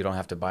Premiere. You don't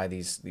have to buy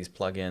these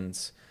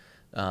plugins.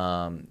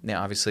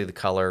 Now, obviously, the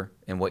color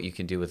and what you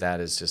can do with that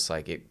is just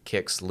like it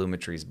kicks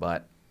Lumetri's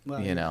butt. Well,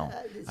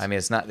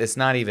 it's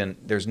not even.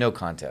 There's no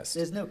contest.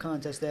 There's no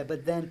contest there.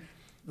 But then,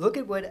 look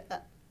at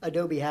what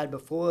Adobe had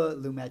before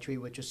Lumetri,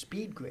 which was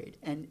SpeedGrade,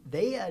 and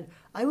they had.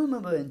 I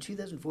remember in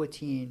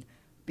 2014,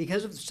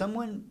 because of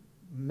someone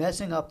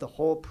messing up the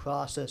whole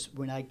process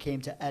when I came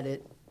to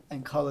edit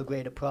and color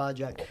grade a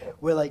project,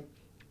 where like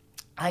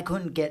I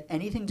couldn't get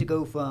anything to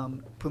go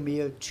from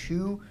Premiere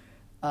to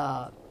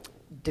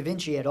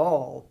DaVinci at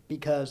all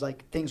because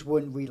like things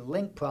wouldn't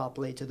relink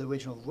properly to the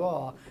original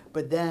RAW,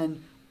 but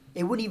then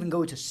it wouldn't even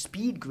go to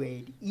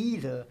SpeedGrade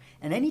either.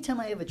 And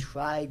anytime I ever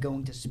tried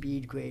going to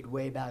SpeedGrade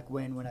way back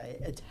when I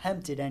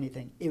attempted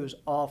anything, it was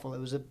awful. It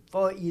was a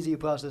far easier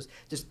process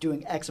just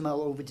doing XML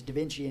over to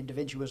DaVinci, and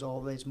DaVinci was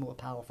always more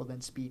powerful than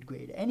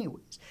SpeedGrade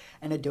anyways.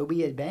 And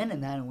Adobe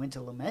abandoned that and went to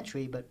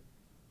Lumetri, but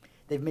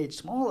they've made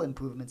small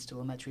improvements to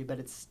Lumetri, but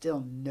it's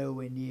still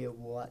nowhere near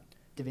what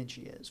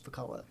DaVinci is for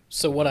color.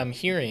 So what I'm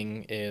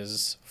hearing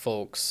is,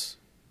 folks,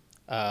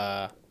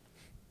 Blackmagic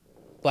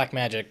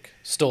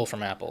stole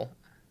from Apple.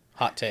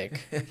 Hot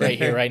take right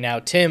here, right now.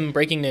 Tim,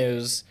 breaking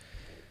news.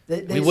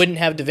 We wouldn't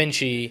have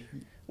DaVinci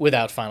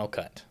without Final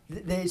Cut.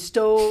 They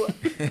stole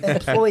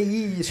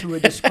employees who were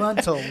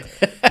disgruntled.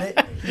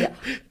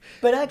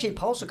 But actually,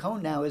 Paul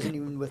Saccone now isn't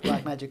even with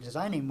Blackmagic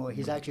Design anymore.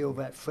 He's actually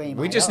over at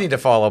Frame.io. We just need to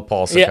follow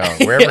Paul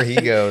Saccone. Wherever he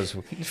goes.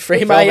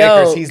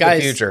 Frame.io, he's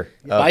guys, the future.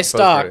 Buy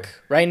stock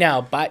right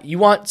now. You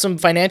want some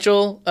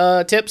financial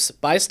tips?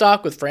 Buy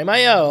stock with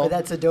Frame.io. But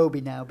that's Adobe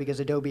now because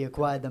Adobe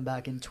acquired them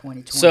back in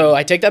 2020. So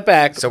I take that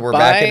back. So we're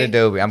back at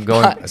Adobe. I'm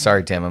going.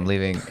 Sorry, Tim. I'm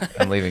leaving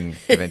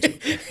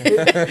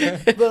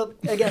DaVinci. Well,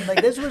 again,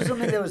 like this was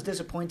something that was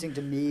disappointing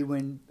to me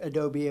when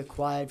Adobe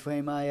acquired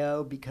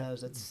Frame.io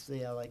because it's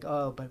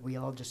but we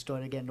all just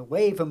started getting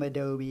away from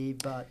Adobe.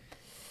 But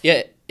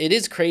yeah, it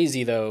is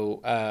crazy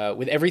though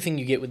with everything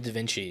you get with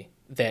DaVinci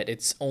that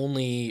it's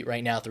only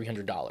right now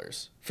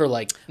 $300 for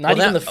like not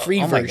even the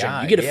free version.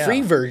 God, you get a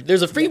free version.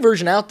 There's a free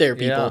version out there,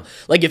 people. Yeah.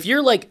 Like if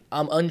you're like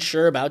I'm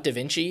unsure about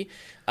DaVinci,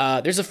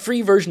 there's a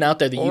free version out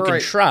there that you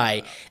can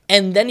try,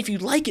 and then if you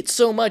like it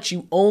so much,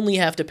 you only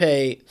have to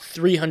pay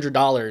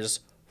 $300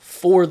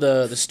 for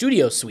the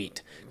studio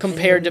suite.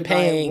 Compared to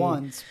paying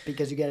once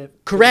because you get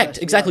it correct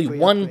exactly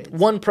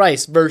one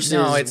price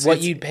versus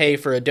what you'd pay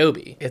for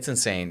Adobe. It's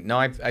insane. No,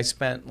 I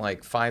spent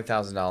like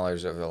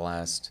 $5,000 over the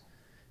last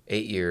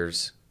 8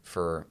 years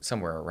for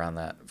somewhere around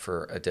that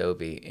for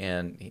Adobe,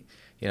 and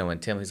when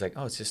Tim he's like,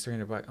 oh, it's just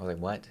 $300. I was like,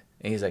 what?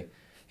 And he's like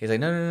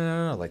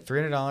no, like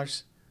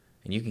 $300,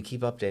 and you can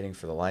keep updating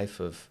for the life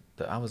of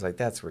the. I was like,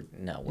 that's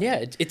no way.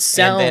 Yeah, it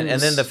sounds.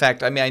 And then the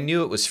fact, I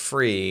knew it was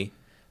free.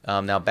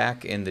 Now,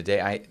 back in the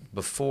day,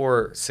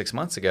 before 6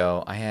 months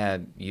ago, I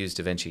had used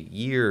DaVinci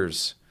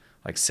years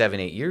like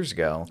 7-8 years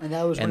ago. And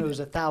that was when it was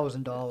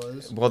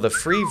 $1,000. Well, the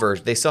free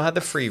version, they still had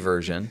the free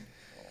version,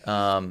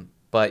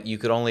 but you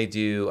could only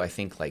do, I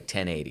think, like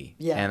 1080.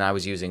 Yeah. And I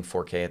was using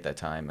 4K at that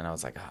time, and I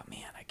was like, oh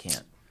man, I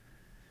can't.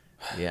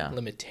 Yeah.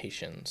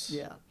 Limitations.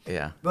 Yeah.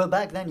 Yeah. But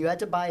back then, you had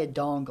to buy a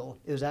dongle.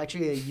 It was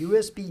actually a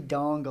USB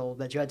dongle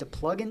that you had to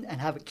plug in and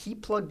have it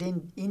keep plugged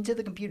in into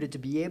the computer to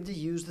be able to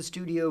use the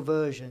studio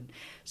version.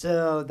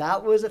 So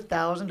that was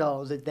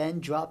 $1,000. It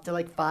then dropped to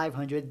like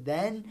 $500.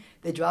 Then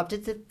they dropped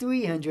it to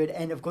 $300,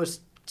 and of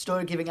course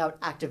started giving out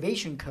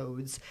activation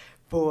codes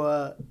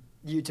for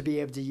you to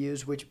be able to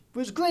use, which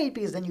was great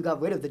because then you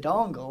got rid of the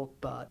dongle.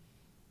 But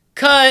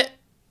Cut!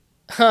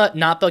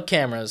 Not the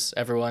cameras,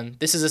 everyone.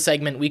 This is a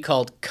segment we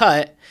called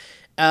Cut,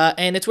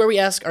 and it's where we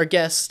ask our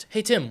guest,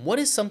 hey, Tim, what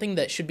is something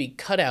that should be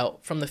cut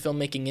out from the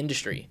filmmaking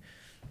industry?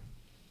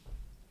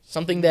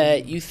 Something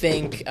that you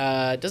think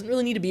doesn't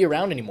really need to be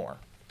around anymore.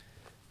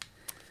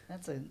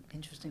 that's an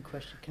interesting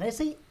question. Can I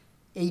say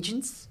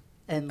agents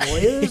and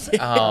lawyers?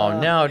 Oh,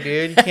 no,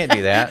 dude. You can't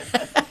do that.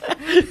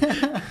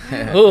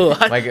 Ooh,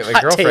 My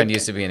hot girlfriend take.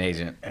 used to be an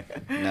agent.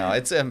 No,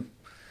 it's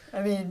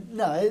I mean,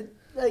 no,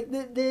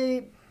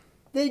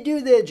 they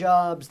do their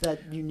jobs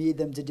that you need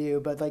them to do,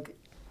 but like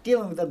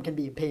dealing with them can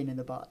be a pain in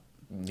the butt.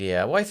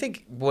 Yeah, well, I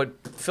think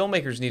what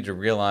filmmakers need to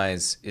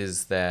realize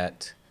is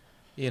that,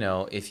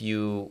 if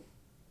you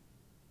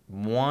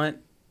want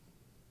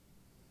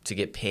to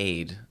get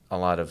paid a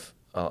lot of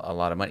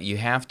money, you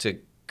have to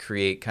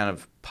create kind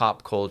of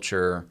pop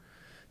culture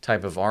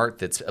type of art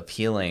that's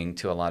appealing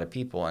to a lot of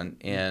people,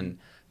 and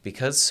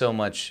because so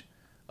much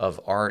of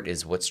art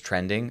is what's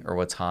trending or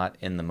what's hot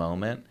in the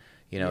moment.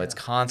 It's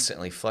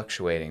constantly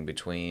fluctuating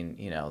between,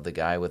 the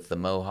guy with the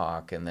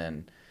mohawk and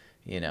then,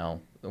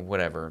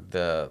 whatever,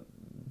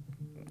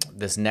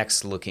 this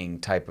next looking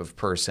type of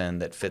person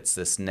that fits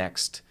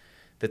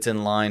that's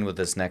in line with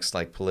this next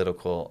like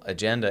political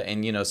agenda.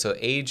 And, so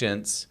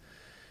agents,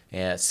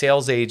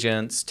 sales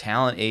agents,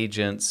 talent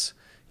agents,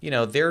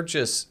 they're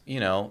just,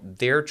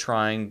 they're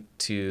trying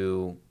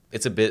to,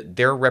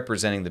 they're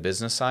representing the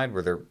business side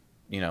where they're,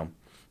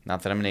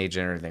 not that I'm an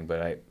agent or anything,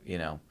 but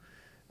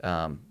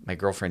my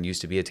girlfriend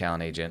used to be a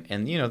talent agent,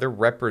 and they're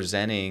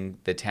representing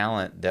the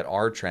talent that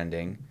are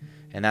trending,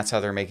 and that's how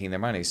they're making their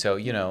money. So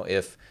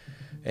if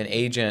an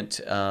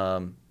agent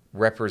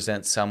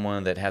represents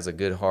someone that has a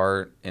good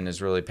heart and is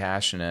really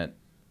passionate,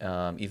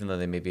 even though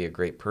they may be a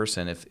great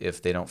person,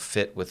 if they don't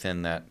fit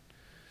within that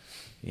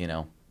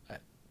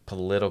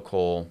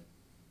political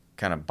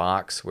kind of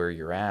box where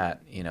you're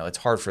at, it's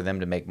hard for them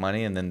to make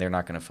money, and then they're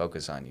not going to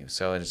focus on you.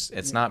 So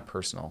it's not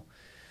personal.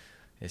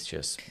 It's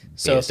just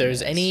So if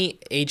there's any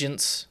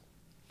agents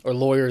or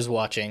lawyers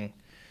watching,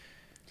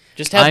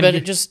 just have better.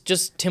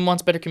 Just Tim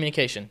wants better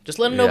communication. Just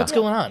let him know what's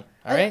going on.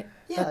 All right.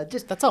 Yeah,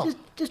 that's all.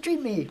 Just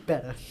treat me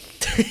better.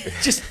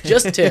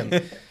 just Tim.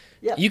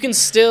 Yeah. You can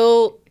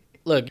still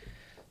look.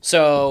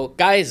 So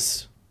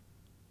guys,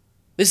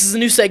 this is a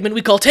new segment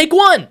we call Take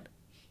One.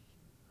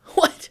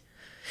 What?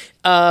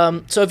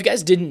 So if you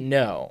guys didn't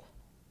know,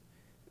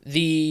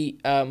 the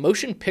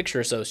Motion Picture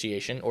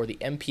Association, or the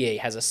MPA,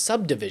 has a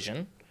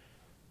subdivision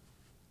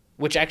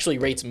which actually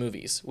rates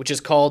movies, which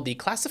is called the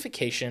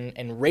Classification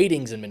and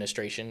Ratings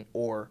Administration,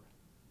 or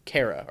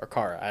CARA, or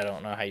CARA. I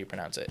don't know how you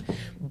pronounce it.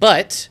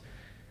 But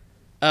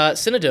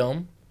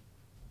Cinedome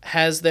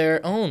has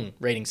their own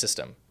rating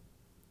system.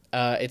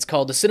 It's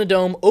called the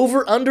Cinedome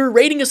Over-Under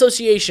Rating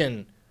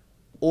Association,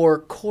 or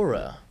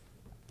CORA.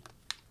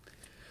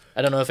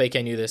 I don't know if AK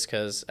knew this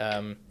because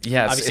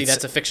obviously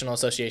that's a fictional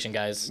association,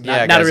 guys.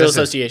 Not guys, a real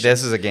association.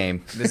 This is a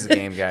game. This is a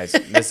game, guys.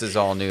 This is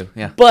all new.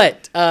 Yeah.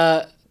 But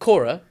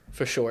CORA,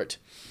 for short,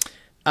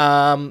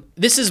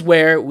 this is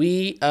where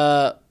we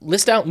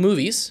list out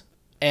movies,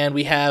 and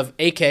we have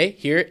AK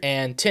here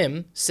and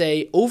Tim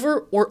say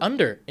over or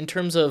under in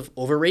terms of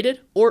overrated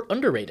or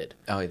underrated.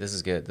 Oh, this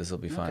is good. This will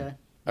be fun. Okay.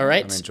 All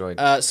right. I'm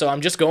enjoyed. So I'm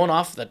just going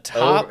off the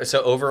top.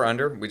 So over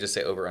under. We just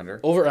say over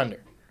under. Over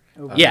under.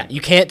 Yeah,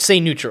 you can't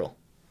say neutral.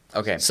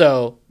 Okay.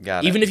 So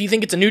Got it. even if you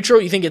think it's a neutral,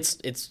 you think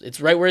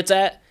it's right where it's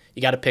at,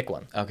 you got to pick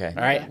one. Okay.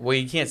 All right. Well,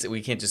 we can't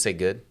just say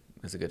good.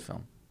 It's a good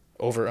film.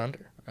 Over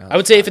under. I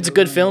would say if it's a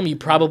good film, you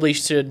probably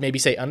should maybe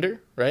say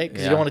under, right?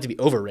 Because you don't want it to be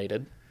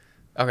overrated.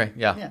 Okay.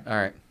 Yeah. All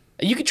right.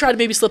 You could try to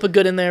maybe slip a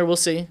good in there. We'll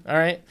see. All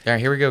right. All right.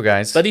 Here we go,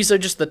 guys. But these are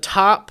just the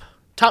top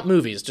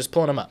movies. Just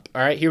pulling them up.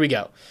 All right. Here we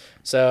go.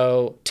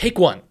 So take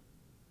one.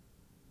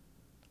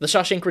 The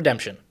Shawshank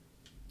Redemption.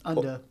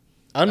 Under.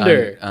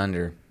 Under.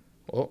 Under.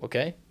 Oh,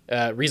 okay.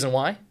 Reason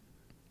why?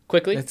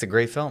 Quickly. It's a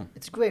great film.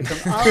 It's a great film.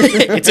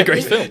 It's a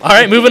great film. All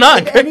right, moving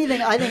on.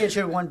 Anything, I think it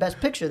should have won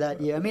Best Picture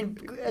that year. I mean,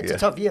 it's a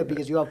tough year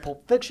because you have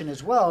Pulp Fiction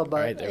as well. But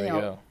All right, there we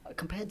go.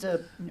 Compared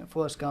to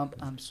Forrest Gump,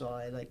 I'm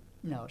sorry.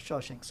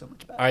 Shawshank's so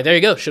much better. All right, there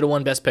you go. Should have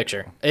won Best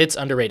Picture. It's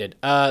underrated.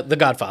 The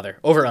Godfather.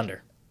 Over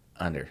under.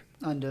 Under.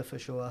 Under for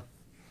sure.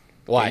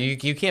 Why?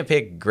 You can't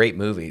pick great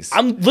movies.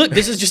 Look,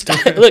 this is just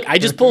look. I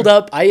just pulled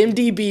up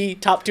IMDb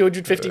top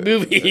 250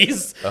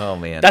 movies. Oh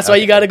man. That's why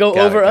you got to go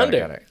over under.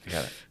 Got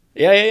it.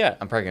 Yeah.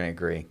 I'm probably gonna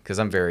agree because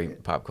I'm very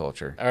pop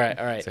culture. All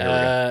right. So here we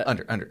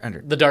go.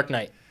 Under. The Dark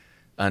Knight.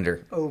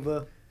 Under.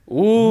 Over.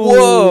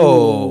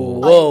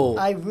 Whoa.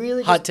 I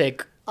really Hot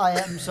take. I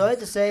am sorry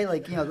to say,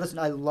 listen,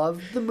 I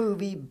love the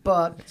movie,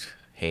 but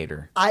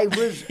Hater. I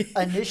was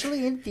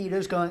initially in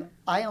theaters going,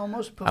 I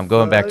almost prefer I'm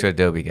going back to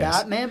Adobe,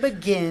 guys. Batman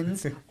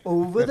Begins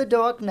over The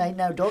Dark Knight.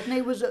 Now, Dark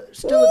Knight was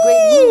still a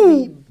great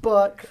movie,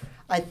 but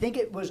I think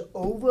it was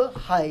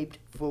overhyped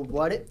for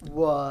what it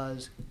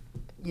was,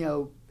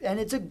 and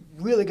it's a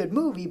really good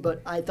movie,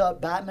 but I thought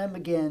Batman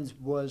Begins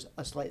was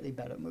a slightly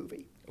better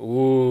movie.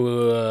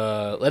 Ooh,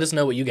 let us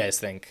know what you guys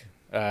think.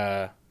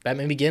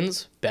 Batman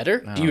Begins better?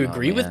 Do you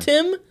agree with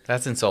Tim?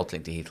 That's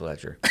insulting to Heath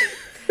Ledger.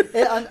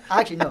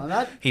 Actually, no, I'm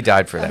not. He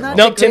died for that role.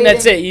 No, Tim,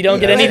 that's it. You don't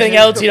get anything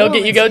else. You don't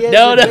get. You go.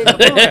 No.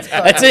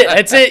 That's it.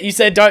 That's it. You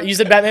said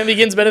Batman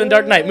Begins better than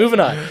Dark Knight.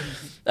 Moving on.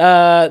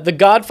 The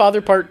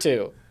Godfather Part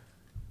 2.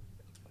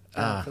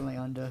 Definitely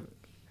under.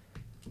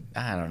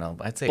 I don't know.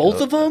 I'd say both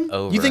of them.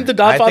 Over. You think The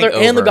Godfather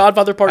and The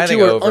Godfather Part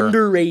 2 are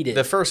underrated?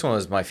 The first one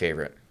was my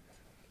favorite.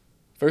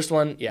 First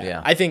one,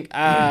 yeah. I think,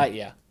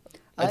 yeah.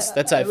 That's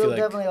how I feel like. I will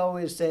definitely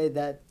always say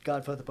that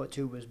Godfather Part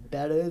 2 was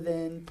better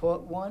than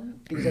Part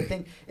 1 because I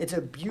think it's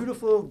a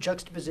beautiful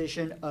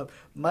juxtaposition of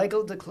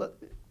Michael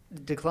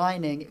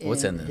declining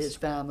in his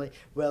family,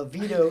 while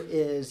Vito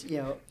is,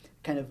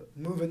 kind of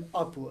moving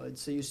upwards.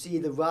 So you see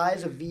the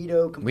rise of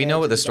Vito. We know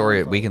what the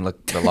story. We can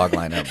look the log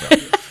line up, bro.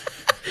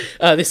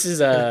 This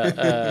is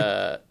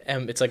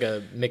it's like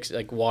a mix,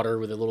 like water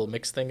with a little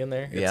mix thing in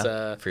there.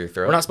 It's, for your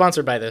throat. We're not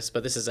sponsored by this,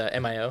 but this is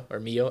MIO or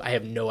Mio. I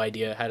have no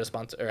idea how to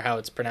sponsor or how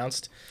it's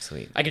pronounced.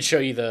 Sweet. I can show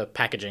you the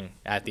packaging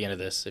at the end of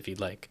this if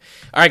you'd like.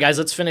 All right, guys,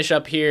 let's finish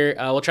up here.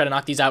 We'll try to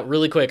knock these out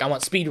really quick. I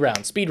want speed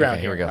round.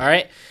 Here we go. All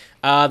right.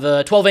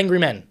 The 12 Angry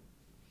Men.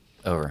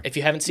 Over. If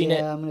you haven't seen it.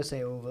 Yeah, I'm gonna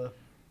say over.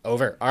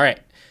 Over. All right.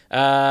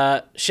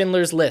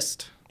 Schindler's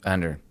List.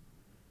 Under.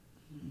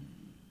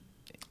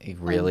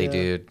 Really,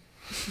 dude?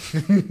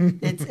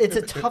 It's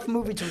a tough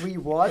movie to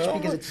rewatch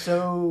because it's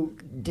so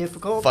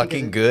difficult.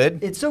 Fucking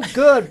good. It's so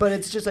good, but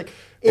it's just like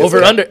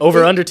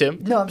under Tim.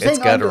 No, I'm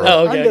saying under.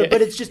 Okay.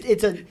 But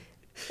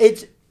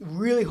it's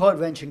really heart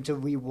wrenching to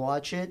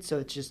rewatch it. So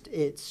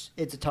it's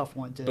a tough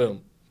one to.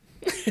 Boom.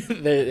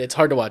 It's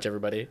hard to watch,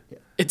 everybody. Yeah.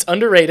 It's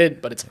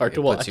underrated, but it's hard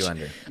to watch. Puts you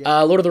under.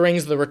 Lord of the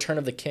Rings: The Return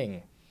of the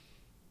King.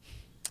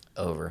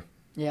 Over.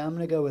 Yeah, I'm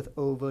going to go with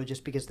over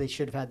just because they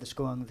should have had the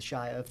scoring of the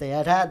Shire. If they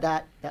had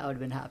that, I would have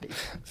been happy.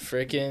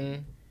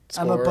 Freaking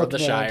score of the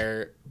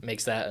Shire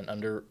makes that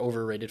an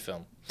overrated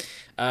film.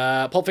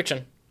 Pulp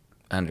Fiction.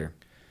 Under.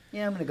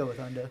 Yeah, I'm going to go with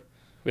under.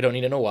 We don't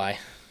need to know why.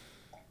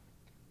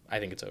 I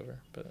think it's over,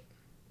 but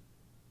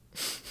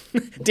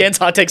Dan's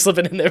hot take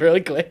slipping in there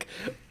really quick.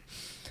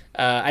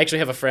 I actually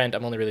have a friend.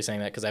 I'm only really saying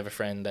that because I have a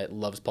friend that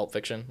loves Pulp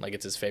Fiction. Like,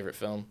 it's his favorite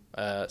film.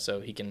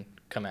 So he can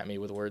come at me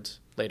with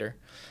words later.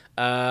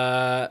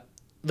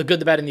 The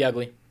Good, the Bad, and the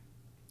Ugly.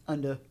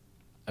 Under.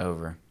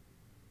 Over.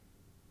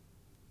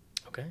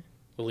 Okay.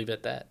 We'll leave it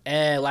at that.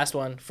 And last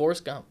one,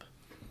 Forrest Gump.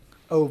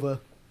 Over.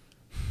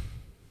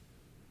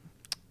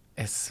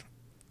 That's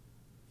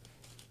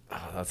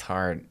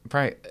hard.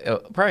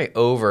 Probably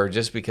over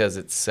just because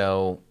it's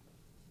so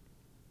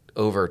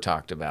over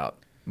talked about.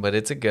 But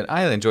it's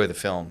I enjoy the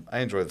film.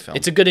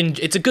 It's a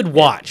good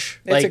watch.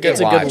 It's a good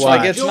watch.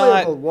 Like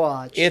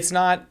it's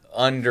not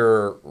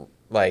under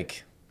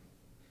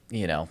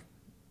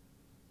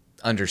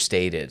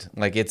understated.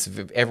 Like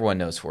everyone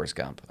knows Forrest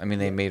Gump. I mean,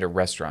 they made a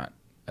restaurant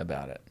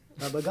about it.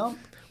 Bubba Gump.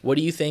 What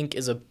do you think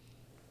is a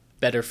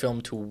better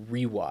film to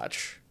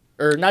rewatch?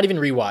 Or not even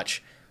rewatch.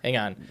 Hang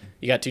on.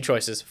 You got two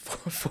choices.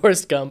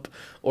 Forrest Gump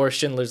or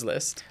Schindler's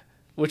List.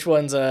 Which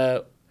one's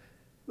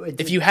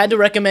if you had to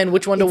recommend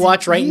which one to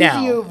watch right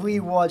now. It's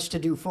easier rewatch to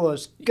do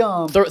Forrest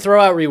Gump.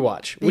 Throw out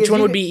rewatch. Which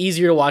one would be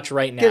easier to watch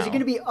right now? Because you're going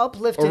to be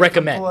uplifted or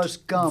recommend. from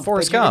Forrest Gump.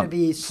 Forrest You're Gump. going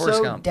to be Forrest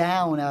so Gump.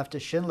 down after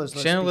Schindler's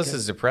List. Schindler's List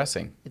is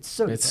depressing. It's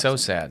so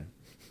sad.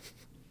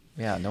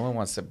 Yeah, no one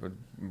wants to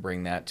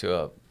bring that to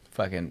a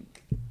fucking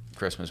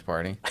Christmas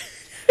party.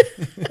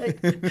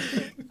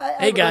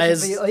 Hey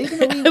guys, I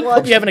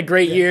hope you're having a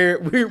great year.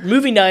 We're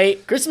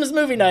Christmas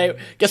movie night.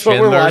 Guess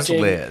what we're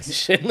watching?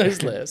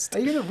 Schindler's List. Are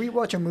you going to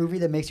rewatch a movie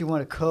that makes you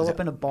want to curl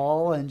up in a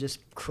ball and just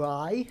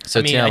cry?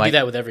 So I do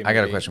that with every movie. I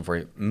got a question for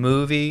you.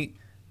 Movie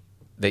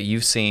that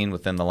you've seen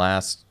within the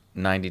last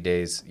 90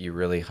 days you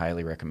really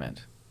highly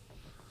recommend?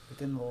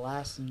 Within the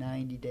last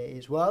 90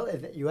 days. Well,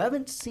 if you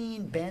haven't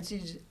seen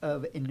Banshees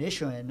of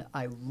Inisherin,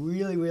 I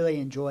really, really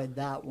enjoyed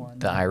that one.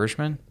 The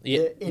Irishman?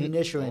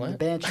 Inisherin, the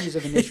Banshees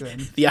of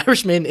Inisherin. The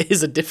Irishman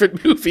is a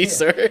different movie,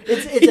 sir.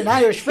 It's an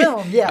Irish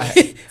film, yeah.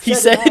 He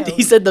said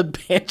the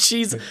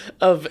Banshees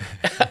of...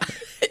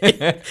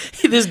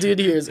 This dude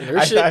here is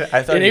Inisherin.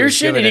 I thought he was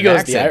giving an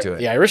accent to it.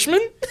 The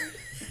Irishman?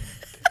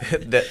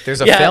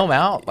 There's a film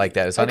out like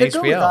that. It's on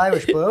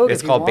HBO.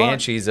 It's called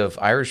Banshees of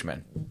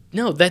Irishman.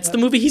 No, that's the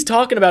movie he's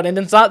talking about, and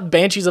it's not the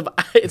Banshees of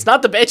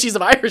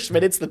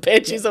Irishman. It's the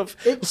Banshees of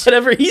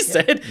whatever he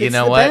said. You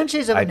know what?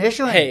 Banshees of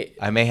Inisherin. Hey,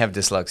 I may have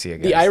dyslexia,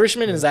 guys. The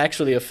Irishman is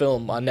actually a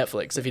film on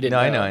Netflix. If you didn't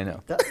know, I know.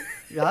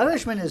 The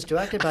Irishman is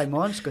directed by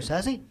Martin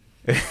Scorsese.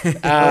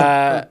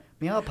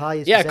 Meow Pie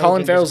used to Yeah, say, Colin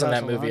 "Drink Farrell's this in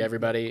that glass of movie, wine."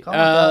 everybody. Colin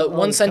Farrell-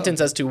 One sentence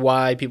Colin- as to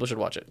why people should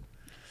watch it.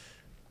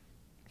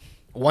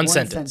 One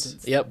sentence.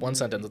 sentence. Yep, one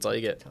sentence. That's all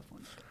you get. Tough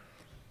one.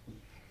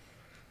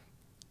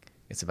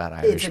 It's about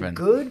It's a Irishmen.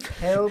 good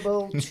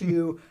parable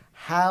to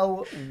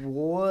how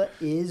war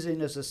is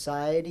in a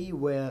society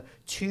where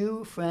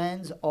two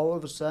friends all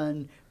of a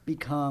sudden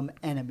become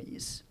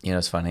enemies. You know,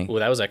 it's funny. Ooh,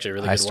 that was actually a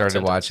really good I one started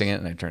sentence. watching it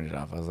and I turned it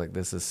off. I was like,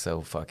 this is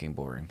so fucking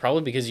boring.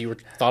 Probably because you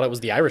thought it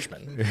was The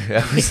Irishman.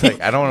 I was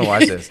like, I don't want to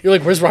watch this. You're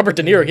like, where's Robert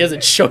De Niro? He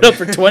hasn't showed up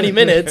for 20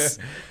 minutes.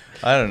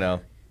 I don't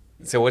know.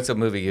 So what's a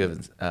movie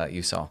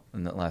you saw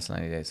in the last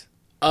 90 days?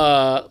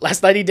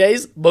 Last 90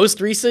 days, most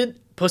recent,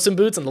 Puss in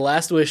Boots and The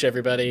Last Wish,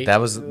 everybody.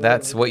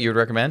 That's what you would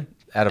recommend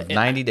out of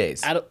 90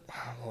 days. Out of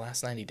the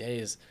last 90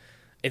 days.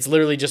 It's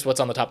literally just what's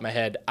on the top of my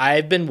head.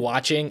 I've been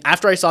watching,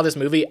 after I saw this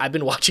movie, I've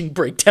been watching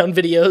breakdown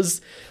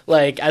videos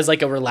as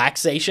a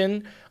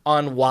relaxation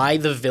on why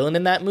the villain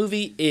in that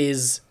movie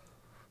is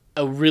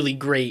a really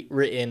great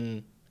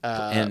written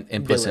in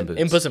Puss in villain. Boots.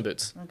 In Puss in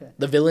Boots. Okay.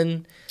 The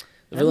villain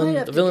I might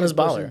have the to villain give is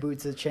Puss in baller.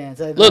 Boots a chance.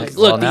 Look,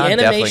 Well, the now I'm definitely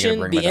gonna animation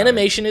bring the my daughter.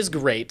 animation is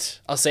great.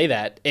 I'll say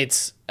that.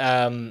 It's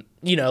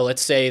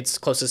let's say it's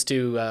closest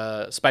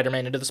to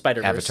Spider-Man Into the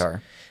Spider-Verse.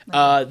 Avatar.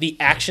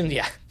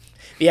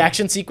 The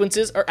action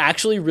sequences are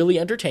actually really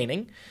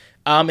entertaining.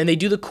 And they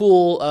do the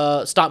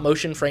cool stop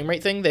motion frame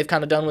rate thing they've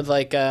kind of done with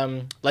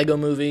Lego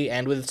Movie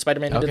and with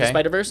Spider-Man Into the Okay.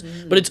 Spider-Verse.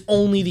 But it's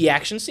only the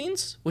action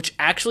scenes, which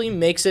actually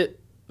makes it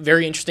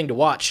very interesting to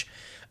watch.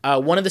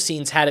 One of the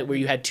scenes had it where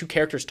you had two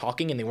characters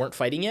talking and they weren't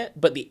fighting yet,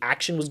 but the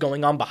action was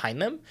going on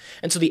behind them,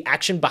 and so the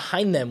action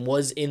behind them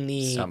was in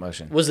the Stop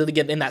motion.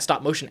 in that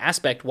stop motion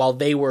aspect while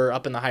they were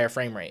up in the higher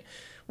frame rate,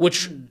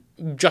 which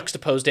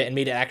juxtaposed it and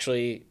made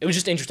it was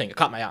just interesting. It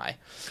caught my eye.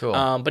 Cool.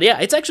 But yeah,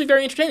 it's actually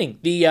very entertaining.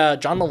 The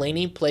John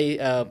Mulaney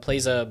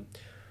plays a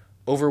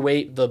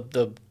overweight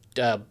the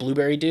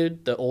blueberry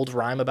dude, the old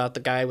rhyme about the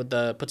guy with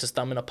puts his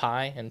thumb in a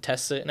pie and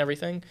tests it and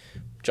everything.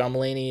 John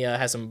Mulaney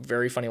has some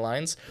very funny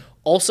lines.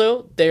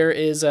 Also, there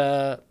is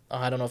I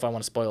don't know if I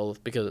want to spoil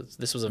because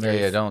this was a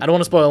very. don't. I don't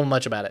want to spoil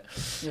much about it.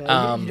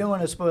 Yeah, you don't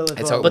want to spoil it.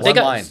 It's for all But of they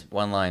us. got-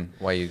 one line.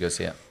 Why you go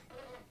see it?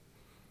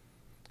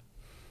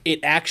 It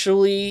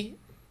actually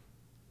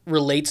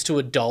relates to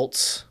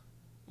adults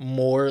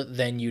more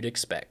than you'd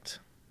expect.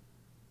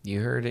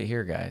 You heard it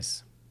here,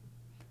 guys.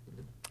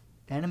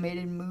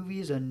 Animated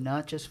movies are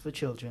not just for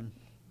children.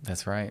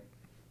 That's right.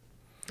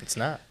 It's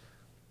not.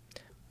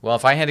 Well,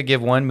 if I had to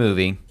give one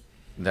movie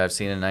that I've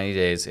seen in 90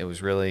 days, it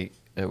was really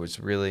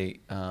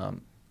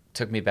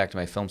took me back to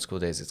my film school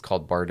days. It's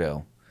called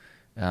Bardo.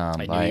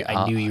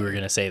 I knew you were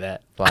gonna say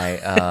that. By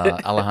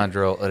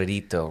Alejandro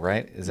Arito,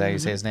 right? Is that how you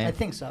say his name? I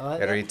think so.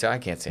 Arito. I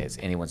can't say it's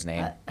anyone's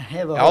name. I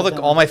have a hard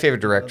time All my with favorite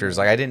people. directors.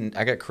 I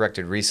got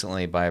corrected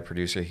recently by a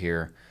producer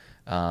here.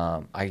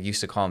 I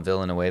used to call him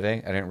Villanueve. I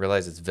didn't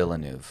realize it's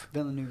Villeneuve.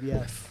 Villeneuve,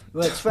 yes.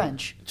 Well, it's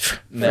French.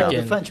 No. The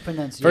Frickin- French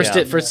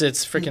pronunciation. First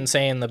it's freaking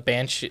saying the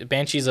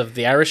Banshees of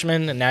the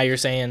Irishman, and now you're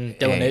saying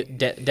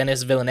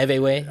Dennis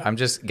Villeneuve way. I'm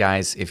just,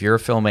 guys, if you're a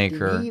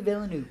filmmaker Denis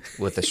Villeneuve.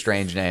 with a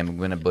strange name, I'm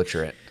going to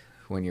butcher it.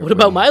 What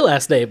about my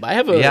last name? I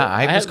have a. Yeah,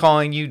 I was have-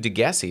 calling you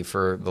DeGessi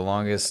for the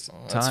longest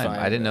that's time. fine.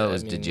 I didn't know it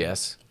was I mean,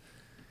 DeGess.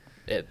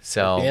 I mean,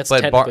 that's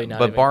technically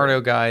not even Bardo,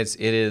 good. guys,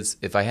 it is.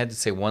 If I had to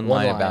say one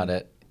line about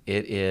it,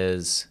 it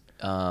is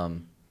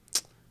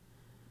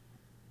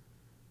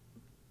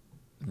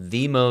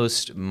the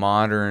most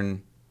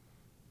modern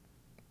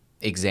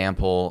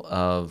example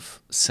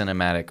of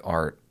cinematic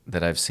art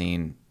that I've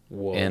seen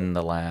Whoa. in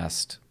the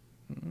last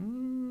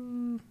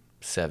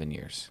 7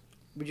 years.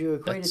 Would you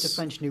equate it to That's-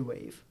 French New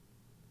Wave?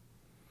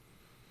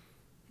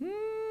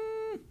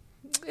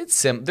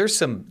 There's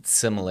some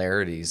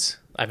similarities.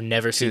 I've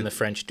never seen the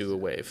French do a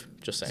wave.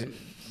 Just saying.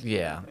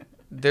 Yeah,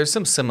 there's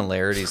some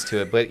similarities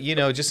to it, but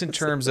just in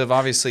terms of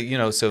obviously,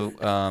 so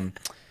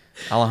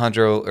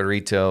Alejandro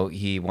Arito,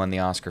 he won the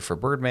Oscar for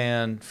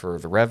Birdman, for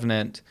The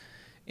Revenant,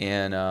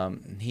 and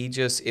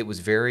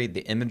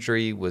the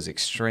imagery was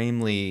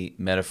extremely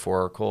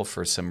metaphorical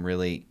for some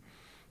really,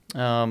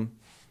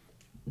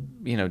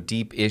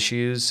 deep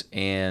issues,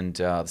 and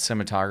the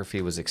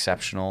cinematography was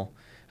exceptional.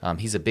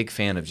 He's a big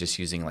fan of just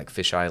using like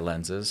fisheye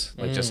lenses,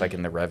 just like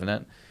in The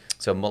Revenant.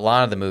 So a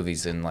lot of the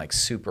movies in like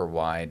super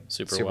wide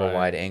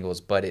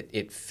angles, but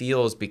it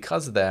feels,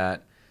 because of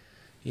that,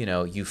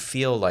 you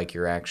feel like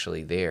you're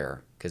actually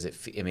there, because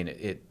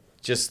it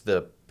just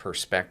the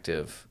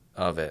perspective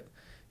of it,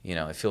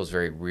 it feels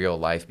very real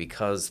life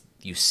because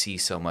you see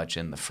so much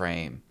in the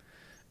frame,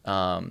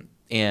 and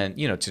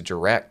to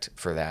direct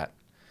for that,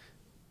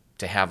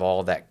 to have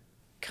all that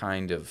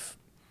kind of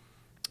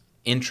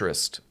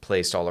interest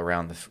placed all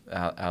around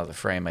out of the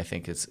frame, I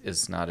think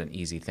is not an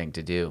easy thing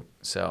to do.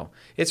 So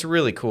it's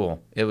really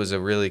cool. It's a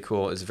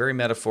very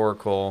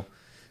metaphorical,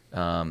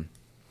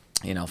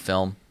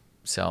 film.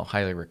 So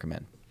highly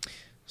recommend.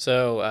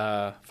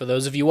 So for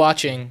those of you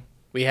watching,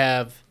 we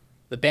have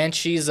the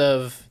Banshees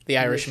of the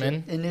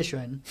Irishman.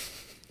 Inisherin.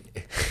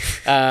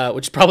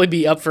 which would probably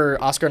be up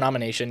for Oscar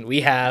nomination.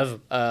 We have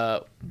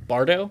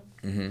Bardo,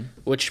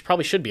 which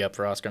probably should be up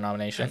for Oscar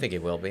nomination. I think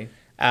it will be.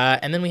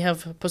 And then we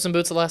have Puss in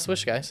Boots: The Last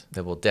Wish, guys.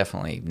 That will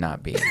definitely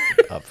not be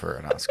up for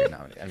an Oscar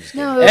nomination. I'm just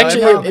No, kidding.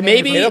 Actually,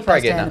 maybe it'll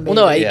probably get nominated.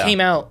 Well, no, Yeah.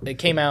 it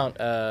came out.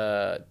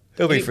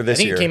 It'll be for this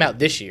I think year. it came out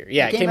this year.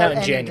 Yeah, it came out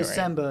in January.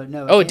 December.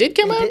 No. Oh, it did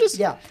come out this.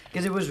 Yeah,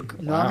 because it was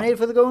nominated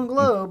for the Golden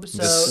Globe. So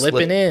Just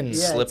Slipping in. Yeah,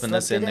 slipping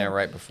this slipped in it there in.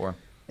 right before.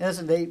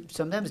 Listen, they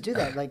sometimes do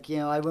that. Like,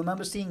 I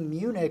remember seeing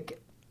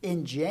Munich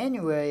in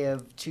January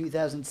of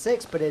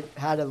 2006, but it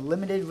had a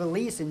limited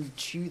release in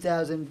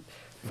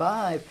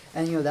 2005,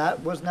 and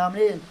that was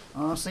nominated.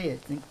 Honestly, I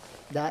think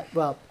that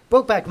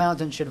Brokeback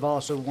Mountain should have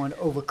also won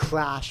over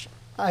Crash.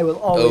 I will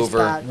always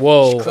back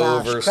Whoa.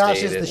 Crash.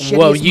 Crash is the shittiest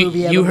Whoa,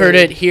 movie ever you heard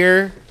made. it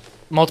here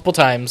multiple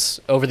times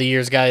over the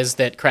years, guys,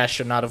 that Crash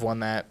should not have won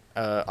that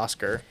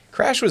Oscar.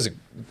 Crash was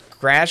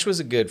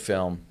a good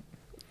film.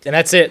 And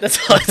that's it. That's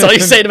all you're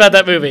saying about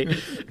that movie.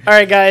 All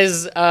right,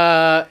 guys.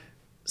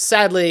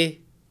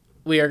 Sadly,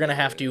 we are going to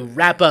have to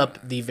wrap up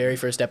the very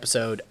first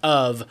episode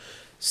of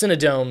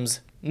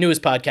Cinedome's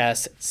newest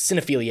podcast,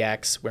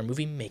 Cinephiliacs, where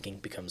movie making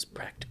becomes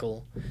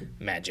practical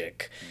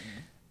magic.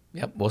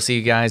 Yep. We'll see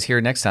you guys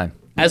here next time.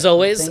 As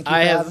always, Thank you for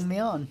having me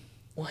on.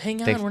 Well, hang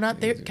on. We're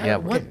not there. God, yeah,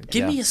 what?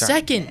 Give me a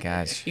sorry. second.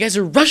 Guys. You guys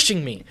are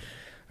rushing me.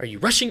 Are you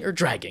rushing or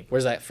dragging?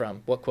 Where's that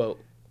from? What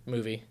quote?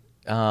 Movie?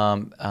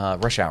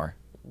 Rush Hour.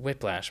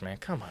 Whiplash, man.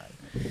 Come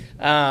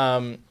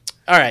on.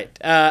 All right.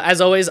 As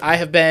always, I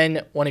have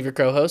been one of your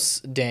co-hosts,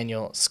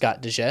 Daniel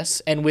Scott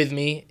DeGesse, and with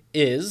me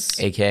is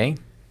AK.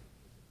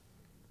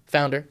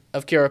 founder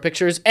of Kiora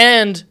Pictures,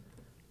 and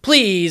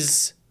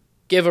please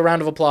give a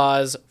round of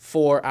applause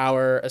for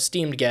our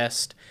esteemed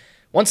guest,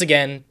 once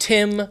again,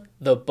 Tim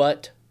the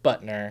Butt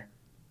Buttner.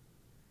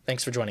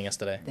 Thanks for joining us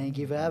today. Thank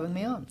you for having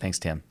me on. Thanks,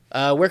 Tim.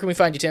 Where can we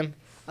find you, Tim?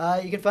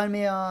 You can find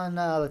me on,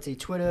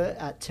 Twitter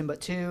at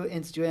Timbut2,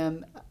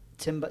 Instagram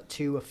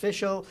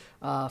Timbut2official,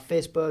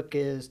 Facebook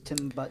is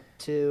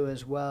Timbut2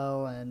 as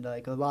well, and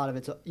a lot of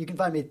it. So you can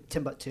find me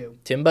Timbut2.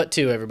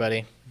 Timbut2,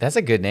 everybody. That's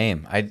a good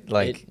name. I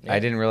yeah.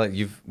 didn't realize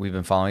we've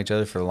been following each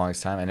other for the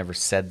longest time. I never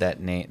said that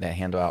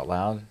handle out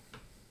loud.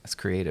 That's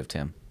creative,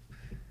 Tim.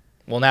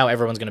 Well, now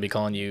everyone's going to be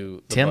calling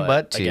you the Tim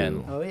Butt Butt2.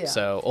 again. Oh, yeah.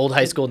 So, old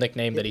high school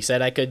nickname that he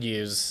said I could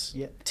use.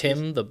 Yeah.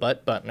 Tim the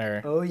Butt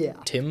Buttner. Oh, yeah.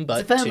 Tim Butt2.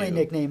 It's a family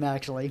nickname,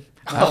 actually.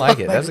 I like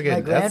it. That's a good.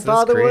 My that's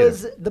grandfather creative.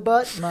 was the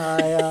Butt.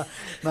 My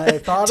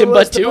father Tim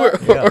was Butt2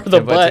 the Butt. or the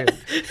Tim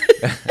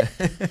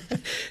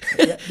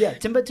Butt? Yeah,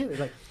 Timbuktu. It's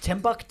like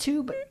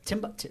Timbuktu, but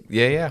Timbuktu.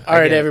 Yeah. All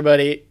right,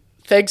 everybody.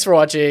 Thanks for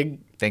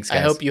watching. Thanks, guys.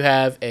 I hope you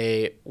have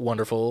a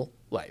wonderful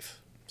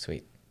life.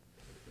 Sweet.